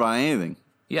doesn't secret. care about anything.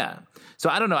 Yeah. So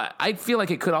I don't know. I feel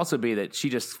like it could also be that she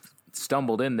just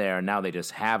stumbled in there and now they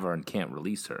just have her and can't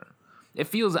release her. It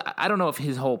feels... I don't know if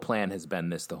his whole plan has been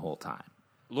this the whole time.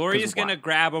 Laurie's going to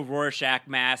grab a Rorschach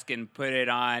mask and put it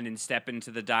on and step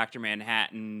into the Dr.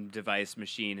 Manhattan device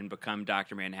machine and become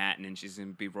Dr. Manhattan, and she's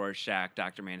going to be Rorschach,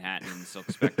 Dr. Manhattan, and Silk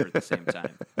Spectre at the same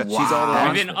time. Wow. She's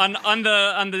all We've been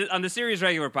on the series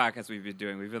regular podcast we've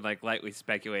been lightly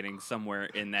speculating somewhere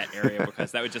in that area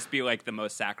because that would just be like the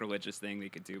most sacrilegious thing they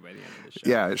could do by the end of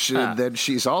the show. Yeah, then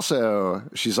she's also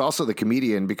the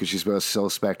comedian because she's both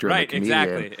Silk Spectre and the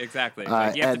comedian. Exactly.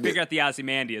 You have to figure out the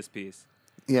Ozymandias piece.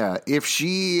 Yeah, if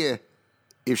it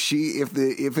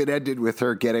ended with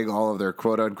her getting all of their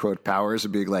quote unquote powers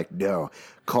and being like, no,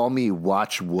 call me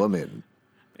Watchwoman.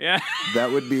 Yeah.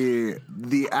 That would be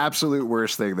the absolute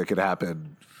worst thing that could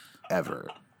happen ever.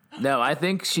 No, I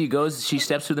think she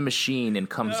steps through the machine and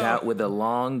comes out with a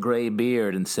long gray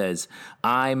beard and says,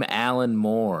 I'm Alan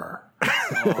Moore.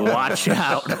 Watch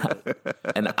out.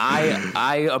 And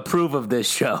I approve of this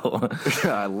show.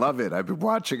 Yeah, I love it. I've been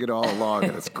watching it all along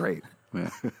and it's great.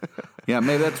 Yeah,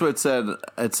 maybe that's what it said.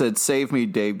 It said, "Save me,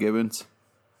 Dave Gibbons."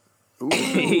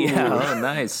 Yeah,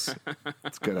 nice.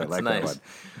 That's good. I like nice.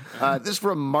 that one. This is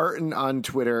from Martin on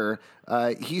Twitter.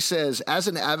 He says, as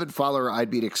an avid follower, I'd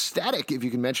be ecstatic if you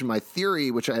can mention my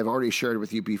theory, which I have already shared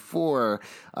with you before.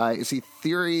 Is the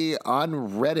theory on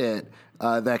Reddit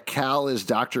that Cal is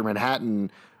Dr.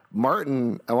 Manhattan?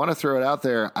 Martin, I want to throw it out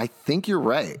there. I think you're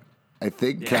right. I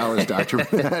think Cal is Dr.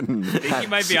 Manhattan. I think you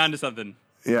might be onto something.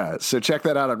 Yeah, so check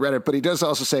that out on Reddit. But he does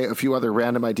also say a few other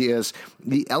random ideas.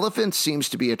 The elephant seems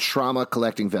to be a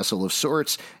trauma-collecting vessel of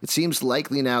sorts. It seems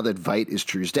likely now that Veidt is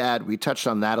True's dad. We touched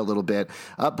on that a little bit.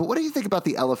 But what do you think about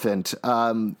the elephant?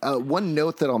 One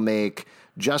note that I'll make,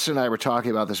 Justin and I were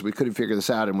talking about this. We couldn't figure this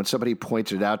out. And when somebody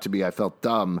pointed it out to me, I felt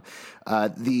dumb.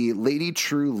 The Lady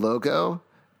True logo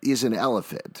is an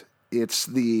elephant. It's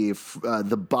the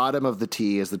bottom of the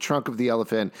T is the trunk of the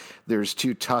elephant. There's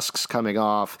two tusks coming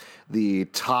off. The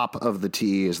top of the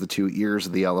T is the two ears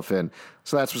of the elephant.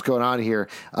 So that's what's going on here.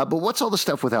 But what's all the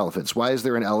stuff with elephants? Why is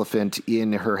there an elephant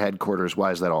in her headquarters?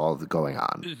 Why is that all going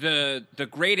on? The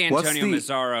great Antonio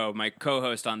Mazzaro, my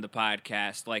co-host on the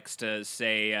podcast, likes to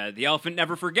say the elephant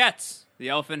never forgets. The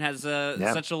elephant has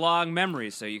such a long memory,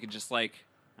 so you could just you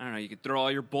could throw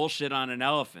all your bullshit on an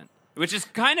elephant. Which is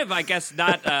kind of, I guess,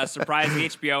 not surprising.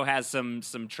 HBO has some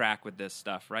track with this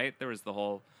stuff, right? There was the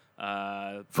whole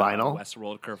Vinyl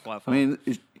Westworld kerfuffle. I mean,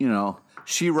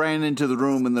 she ran into the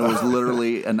room and there was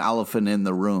literally an elephant in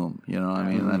the room.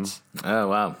 That's... Oh,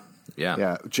 wow.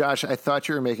 Yeah. Josh, I thought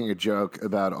you were making a joke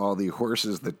about all the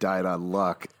horses that died on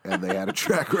luck and they had a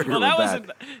track record well,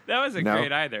 that wasn't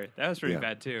great either. That was pretty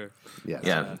bad too. Yes.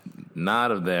 Yeah.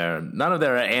 None of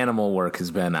their animal work has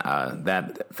been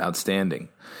that outstanding.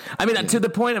 I mean, to the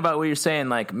point about what you're saying,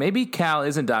 like maybe Cal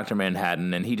isn't Dr.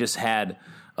 Manhattan and he just had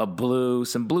some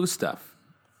blue stuff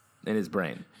in his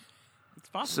brain. It's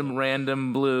possible. Some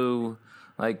random blue,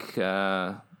 blue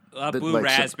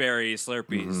raspberry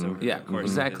Slurpees. Mm-hmm. Over the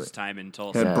course of his time in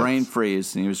Tulsa. He had brain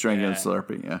freeze and he was drinking a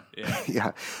Slurpee.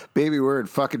 Yeah. Baby, we're in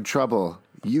fucking trouble.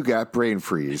 You got brain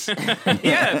freeze.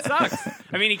 Yeah, it sucks.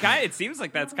 I mean, it seems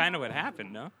like that's kind of what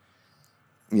happened, no?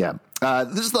 Yeah.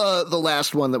 This is the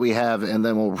last one that we have, and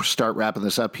then we'll start wrapping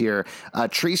this up here.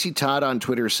 Tracy Todd on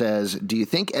Twitter says, do you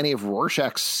think any of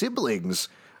Rorschach's siblings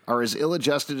are as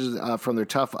ill-adjusted from their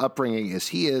tough upbringing as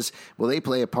he is? Will they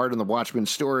play a part in the Watchmen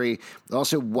story?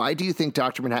 Also, why do you think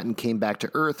Dr. Manhattan came back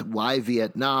to Earth? Why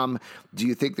Vietnam? Do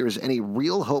you think there's any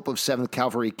real hope of 7th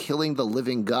Cavalry killing the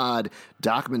living god,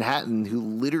 Doc Manhattan, who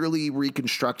literally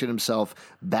reconstructed himself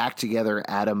back together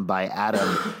atom by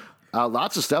atom?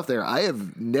 Lots of stuff there. I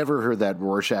have never heard that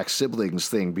Rorschach siblings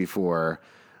thing before.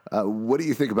 What do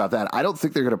you think about that? I don't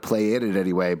think they're going to play it in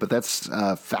any way, but that's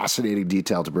a fascinating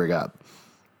detail to bring up.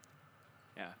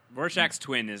 Rorschach's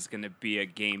twin is going to be a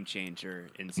game changer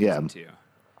in season 2.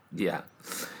 Yeah.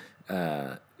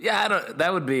 That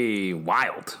would be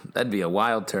wild. That'd be a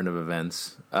wild turn of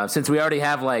events. Since we already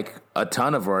have like a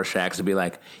ton of Rorschachs, to be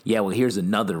like, yeah, well, here's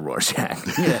another Rorschach.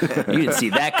 You didn't see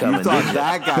that coming. You thought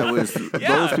that guy was,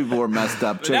 those people were messed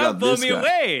up. Check out this guy.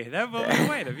 That would blow me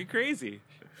away. That'd be crazy.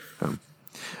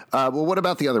 Well, what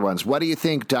about the other ones? Why do you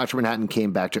think Dr. Manhattan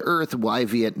came back to Earth? Why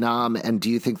Vietnam? And do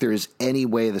you think there is any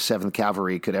way the 7th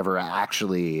Cavalry could ever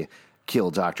actually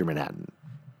kill Dr. Manhattan?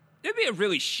 It'd be a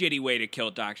really shitty way to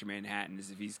kill Dr. Manhattan is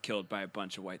if he's killed by a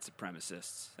bunch of white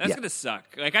supremacists. That's going to suck.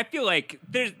 Like, I feel like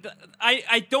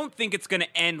I don't think it's going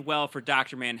to end well for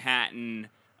Dr. Manhattan.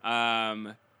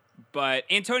 But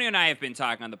Antonio and I have been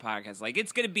talking on the podcast. Like,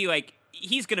 it's going to be like,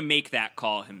 he's going to make that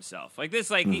call himself. Like, this,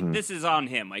 this is on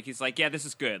him. Like, he's like, yeah, this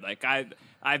is good. Like,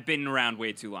 I've been around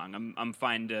way too long. I'm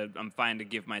fine to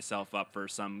give myself up for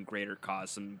some greater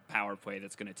cause, some power play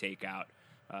that's going to take out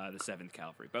the 7th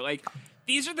Cavalry. But, like,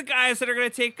 these are the guys that are going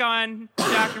to take on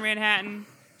Dr. Manhattan.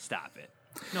 Stop it.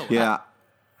 No way. Yeah.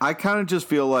 I kind of just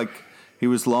feel like he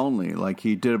was lonely. Like,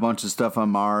 he did a bunch of stuff on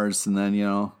Mars and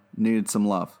then, needed some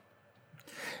love.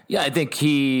 Yeah, I think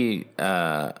he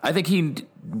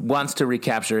wants to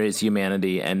recapture his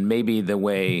humanity, and maybe the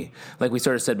way, like we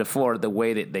sort of said before, the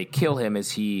way that they kill him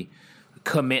is he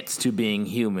commits to being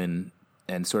human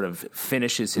and sort of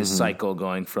finishes his cycle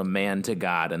going from man to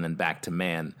God and then back to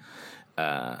man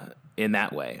in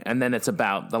that way. And then it's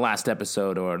about the last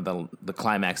episode, or the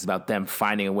climax is about them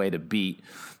finding a way to beat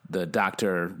the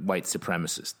Dr. White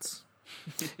supremacists.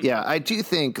 Yeah, I do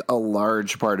think a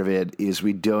large part of it is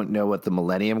we don't know what the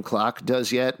Millennium Clock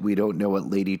does yet. We don't know what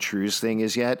Lady True's thing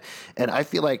is yet. And I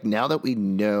feel like now that we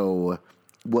know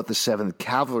what the 7th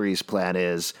Cavalry's plan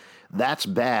is, that's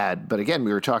bad. But again,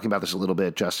 we were talking about this a little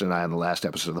bit, Justin and I, on the last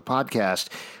episode of the podcast.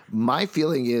 My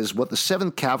feeling is what the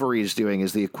 7th Cavalry is doing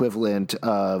is the equivalent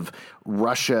of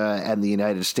Russia and the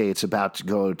United States about to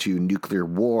go to nuclear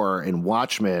war in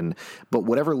Watchmen. But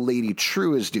whatever Lady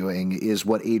True is doing is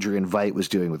what Adrian Veidt was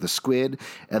doing with the Squid.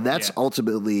 And that's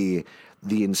ultimately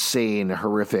the insane,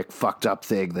 horrific, fucked up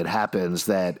thing that happens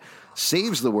that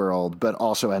saves the world, but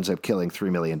also ends up killing 3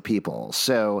 million people.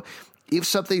 So if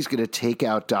something's going to take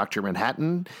out Dr.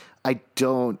 Manhattan,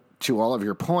 to all of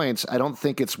your points, I don't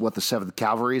think it's what the 7th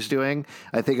Cavalry is doing.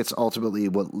 I think it's ultimately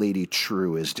what Lady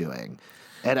True is doing.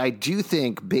 And I do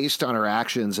think, based on her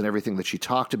actions and everything that she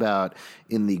talked about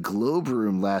in the Globe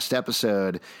Room last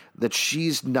episode, that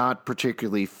she's not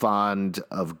particularly fond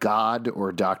of God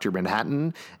or Dr.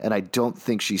 Manhattan, and I don't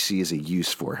think she sees a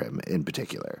use for him in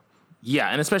particular. Yeah,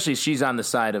 and especially she's on the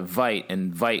side of Veidt,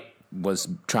 and Veidt was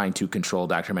trying to control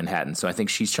Dr. Manhattan, so I think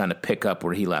she's trying to pick up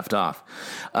where he left off.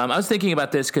 I was thinking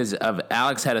about this because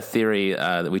Alex had a theory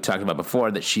that we talked about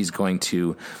before, that she's going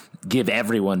to give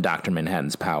everyone Dr.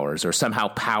 Manhattan's powers, or somehow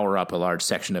power up a large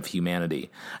section of humanity.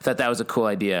 I thought that was a cool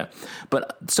idea.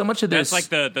 But so much of this...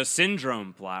 That's like the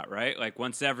syndrome plot, right? Like,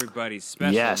 once everybody's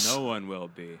special, no one will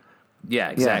be. Yeah,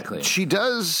 exactly. Yeah, she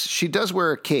does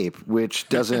wear a cape, which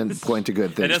doesn't point to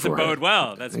good things. That doesn't for her. bode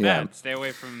well. That's bad. Stay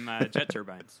away from jet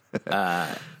turbines.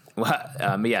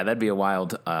 That'd be a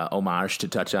wild homage to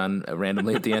touch on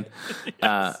randomly at the end.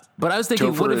 Yes. But I was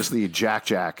thinking, Topher is the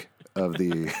Jack of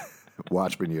the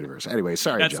Watchmen universe. Anyway,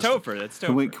 sorry, That's Justin. Topher. That's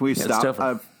Topher. Can we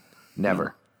stop?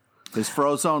 Never. Is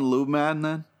Frozone Lube Man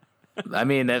then? I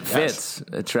mean, it fits.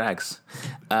 It tracks.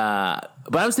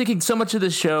 But I was thinking, so much of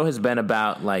this show has been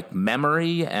about like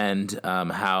memory and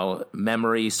how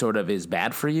memory sort of is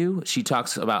bad for you. She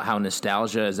talks about how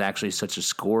nostalgia is actually such a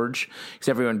scourge because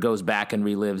everyone goes back and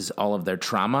relives all of their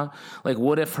trauma. Like,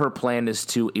 what if her plan is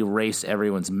to erase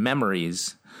everyone's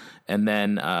memories? And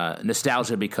then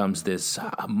nostalgia becomes this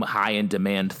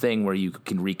high-in-demand thing where you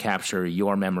can recapture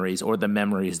your memories or the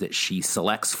memories that she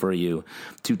selects for you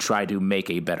to try to make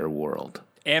a better world.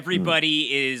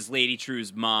 Everybody is Lady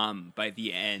True's mom by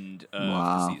the end of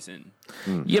the season.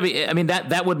 Yeah, but, I mean,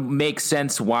 that would make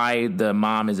sense why the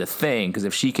mom is a thing, because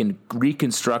if she can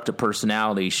reconstruct a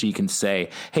personality, she can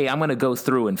say, hey, I'm going to go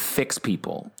through and fix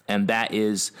people. And that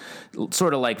is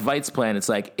sort of like Veidt's plan. It's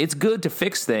like, it's good to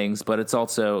fix things, but it's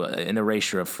also an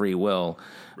erasure of free will.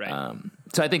 Right.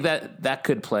 So I think that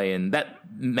could play, and that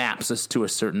maps us to a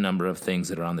certain number of things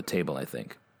that are on the table, I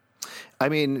think. I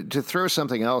mean, to throw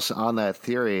something else on that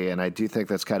theory, and I do think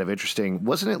that's kind of interesting,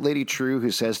 wasn't it Lady True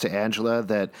who says to Angela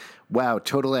that, wow,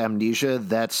 total amnesia,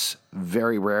 that's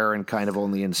very rare and kind of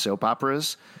only in soap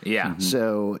operas? Yeah.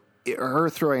 So her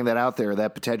throwing that out there,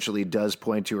 that potentially does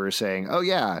point to her saying, oh,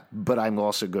 yeah, but I'm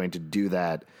also going to do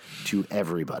that to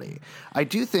everybody. I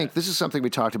do think this is something we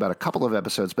talked about a couple of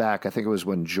episodes back. I think it was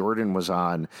when Jordan was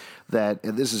on, that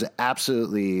this is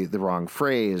absolutely the wrong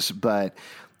phrase, but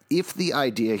if the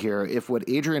idea here, if what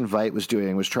Adrian Veidt was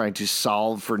doing was trying to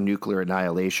solve for nuclear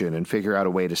annihilation and figure out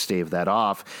a way to stave that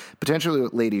off, potentially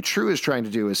what Lady True is trying to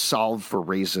do is solve for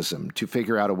racism, to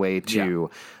figure out a way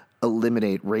to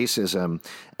eliminate racism.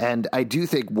 And I do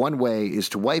think one way is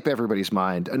to wipe everybody's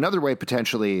mind. Another way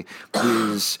potentially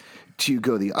is to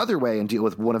go the other way and deal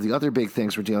with one of the other big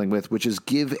things we're dealing with, which is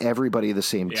give everybody the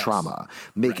same trauma,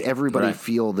 make everybody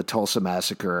feel the Tulsa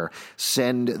Massacre,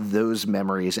 send those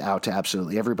memories out to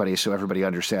absolutely everybody so everybody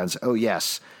understands, oh,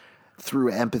 yes,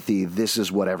 through empathy, this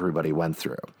is what everybody went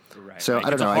through. Right. So I don't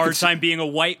know. It's a hard time being a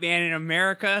white man in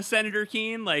America, Senator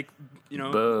Keene. Like,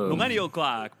 Boom. millennial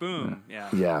clock. Boom.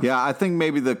 Yeah, I think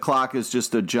maybe the clock is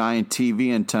just a giant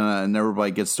TV antenna and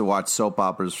everybody gets to watch soap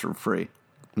operas for free.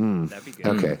 That'd be good.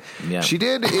 Okay. Yeah. She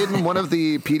did in one of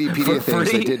the PDPD things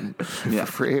free? they did for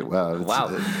free. Well,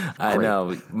 Wow. I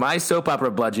know. My soap opera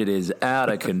budget is out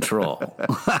of control.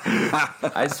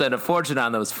 I spent a fortune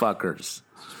on those fuckers.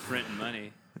 Printing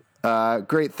money.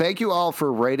 Great. Thank you all for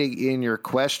writing in your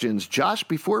questions. Josh,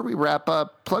 before we wrap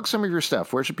up, plug some of your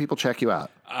stuff. Where should people check you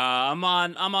out? I'm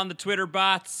on the Twitter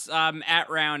bots at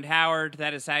Round Howard.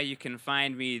 That is how you can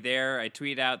find me there. I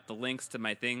tweet out the links to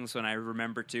my things when I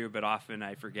remember to, but often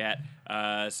I forget.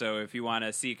 So if you want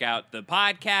to seek out the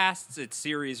podcasts, it's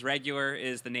Series Regular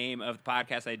is the name of the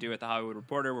podcast I do at the Hollywood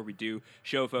Reporter, where we do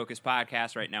show-focused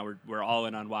podcasts. Right now we're all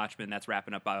in on Watchmen. That's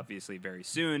wrapping up obviously very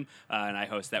soon, and I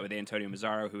host that with Antonio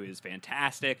Mazzaro, who is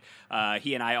fantastic.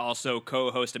 He and I also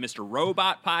co-host a Mr.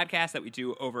 Robot podcast that we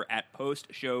do over at Post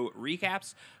Show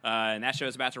Recaps. And that show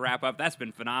is about to wrap up. That's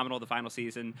been phenomenal, the final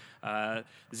season.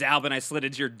 Zalbin, I slid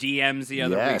into your DMs the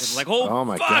other week. I was like, oh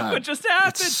my God. What just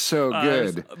happened? It's so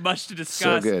good. Much to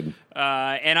discuss. So good.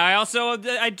 And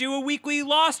I do a weekly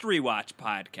Lost rewatch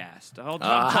podcast. I'll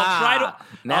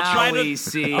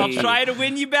try to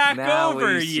win you back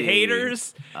over, you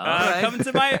haters. Come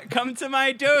to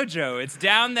my dojo. It's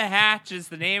Down the Hatch is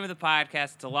the name of the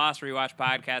podcast. It's a Lost rewatch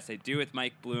podcast I do with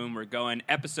Mike Bloom. We're going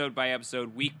episode by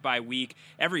episode, week by week.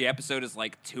 Every episode is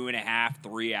like 2.5,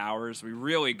 3 hours. We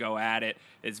really go at it.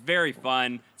 It's very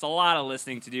fun. It's a lot of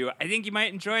listening to do. I think you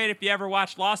might enjoy it if you ever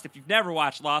watched Lost. If you've never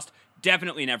watched Lost,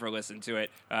 definitely never listen to it,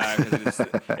 because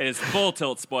it is full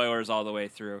tilt spoilers all the way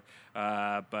through.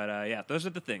 But those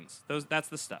are the things. That's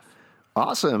the stuff.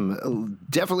 Awesome.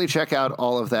 Definitely check out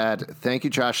all of that. Thank you,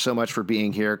 Josh, so much for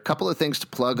being here. A couple of things to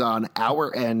plug on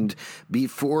our end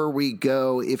before we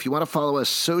go. If you want to follow us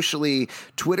socially,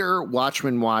 Twitter,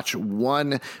 Watchmen Watch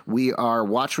 1. We are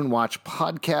Watchmen Watch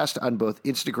Podcast on both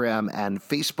Instagram and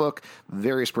Facebook.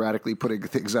 Very sporadically putting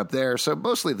things up there. So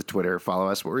mostly the Twitter. Follow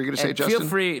us. What were you going to say, Justin?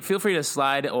 Feel free to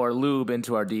slide or lube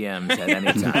into our DMs at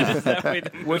any time,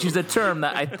 which is a term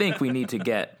that I think we need to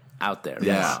get out there.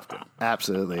 Yeah,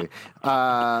 absolutely.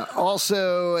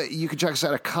 Also, you can check us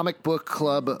out at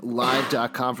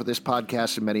comicbookclublive.com for this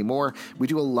podcast and many more. We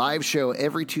do a live show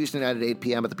every Tuesday night at 8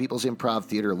 p.m. at the People's Improv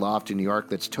Theater Loft in New York.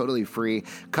 That's totally free.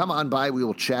 Come on by. We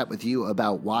will chat with you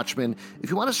about Watchmen. If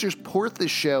you want us to support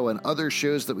this show and other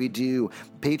shows that we do,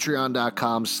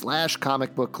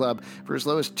 patreon.com/comicbookclub. For as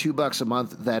low as $2 a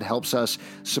month, that helps us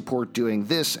support doing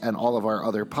this and all of our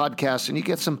other podcasts. And you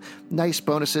get some nice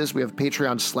bonuses. We have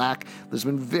Patreon Slack that's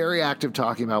been very active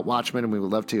talking about Watchmen, and we would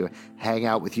love to hang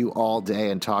out with you all day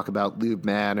and talk about Lube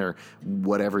Man or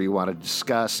whatever you want to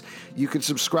discuss. You can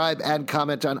subscribe and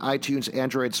comment on iTunes,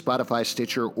 Android, Spotify,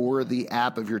 Stitcher, or the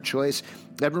app of your choice.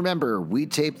 And remember, we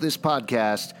taped this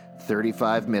podcast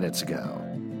 35 minutes ago.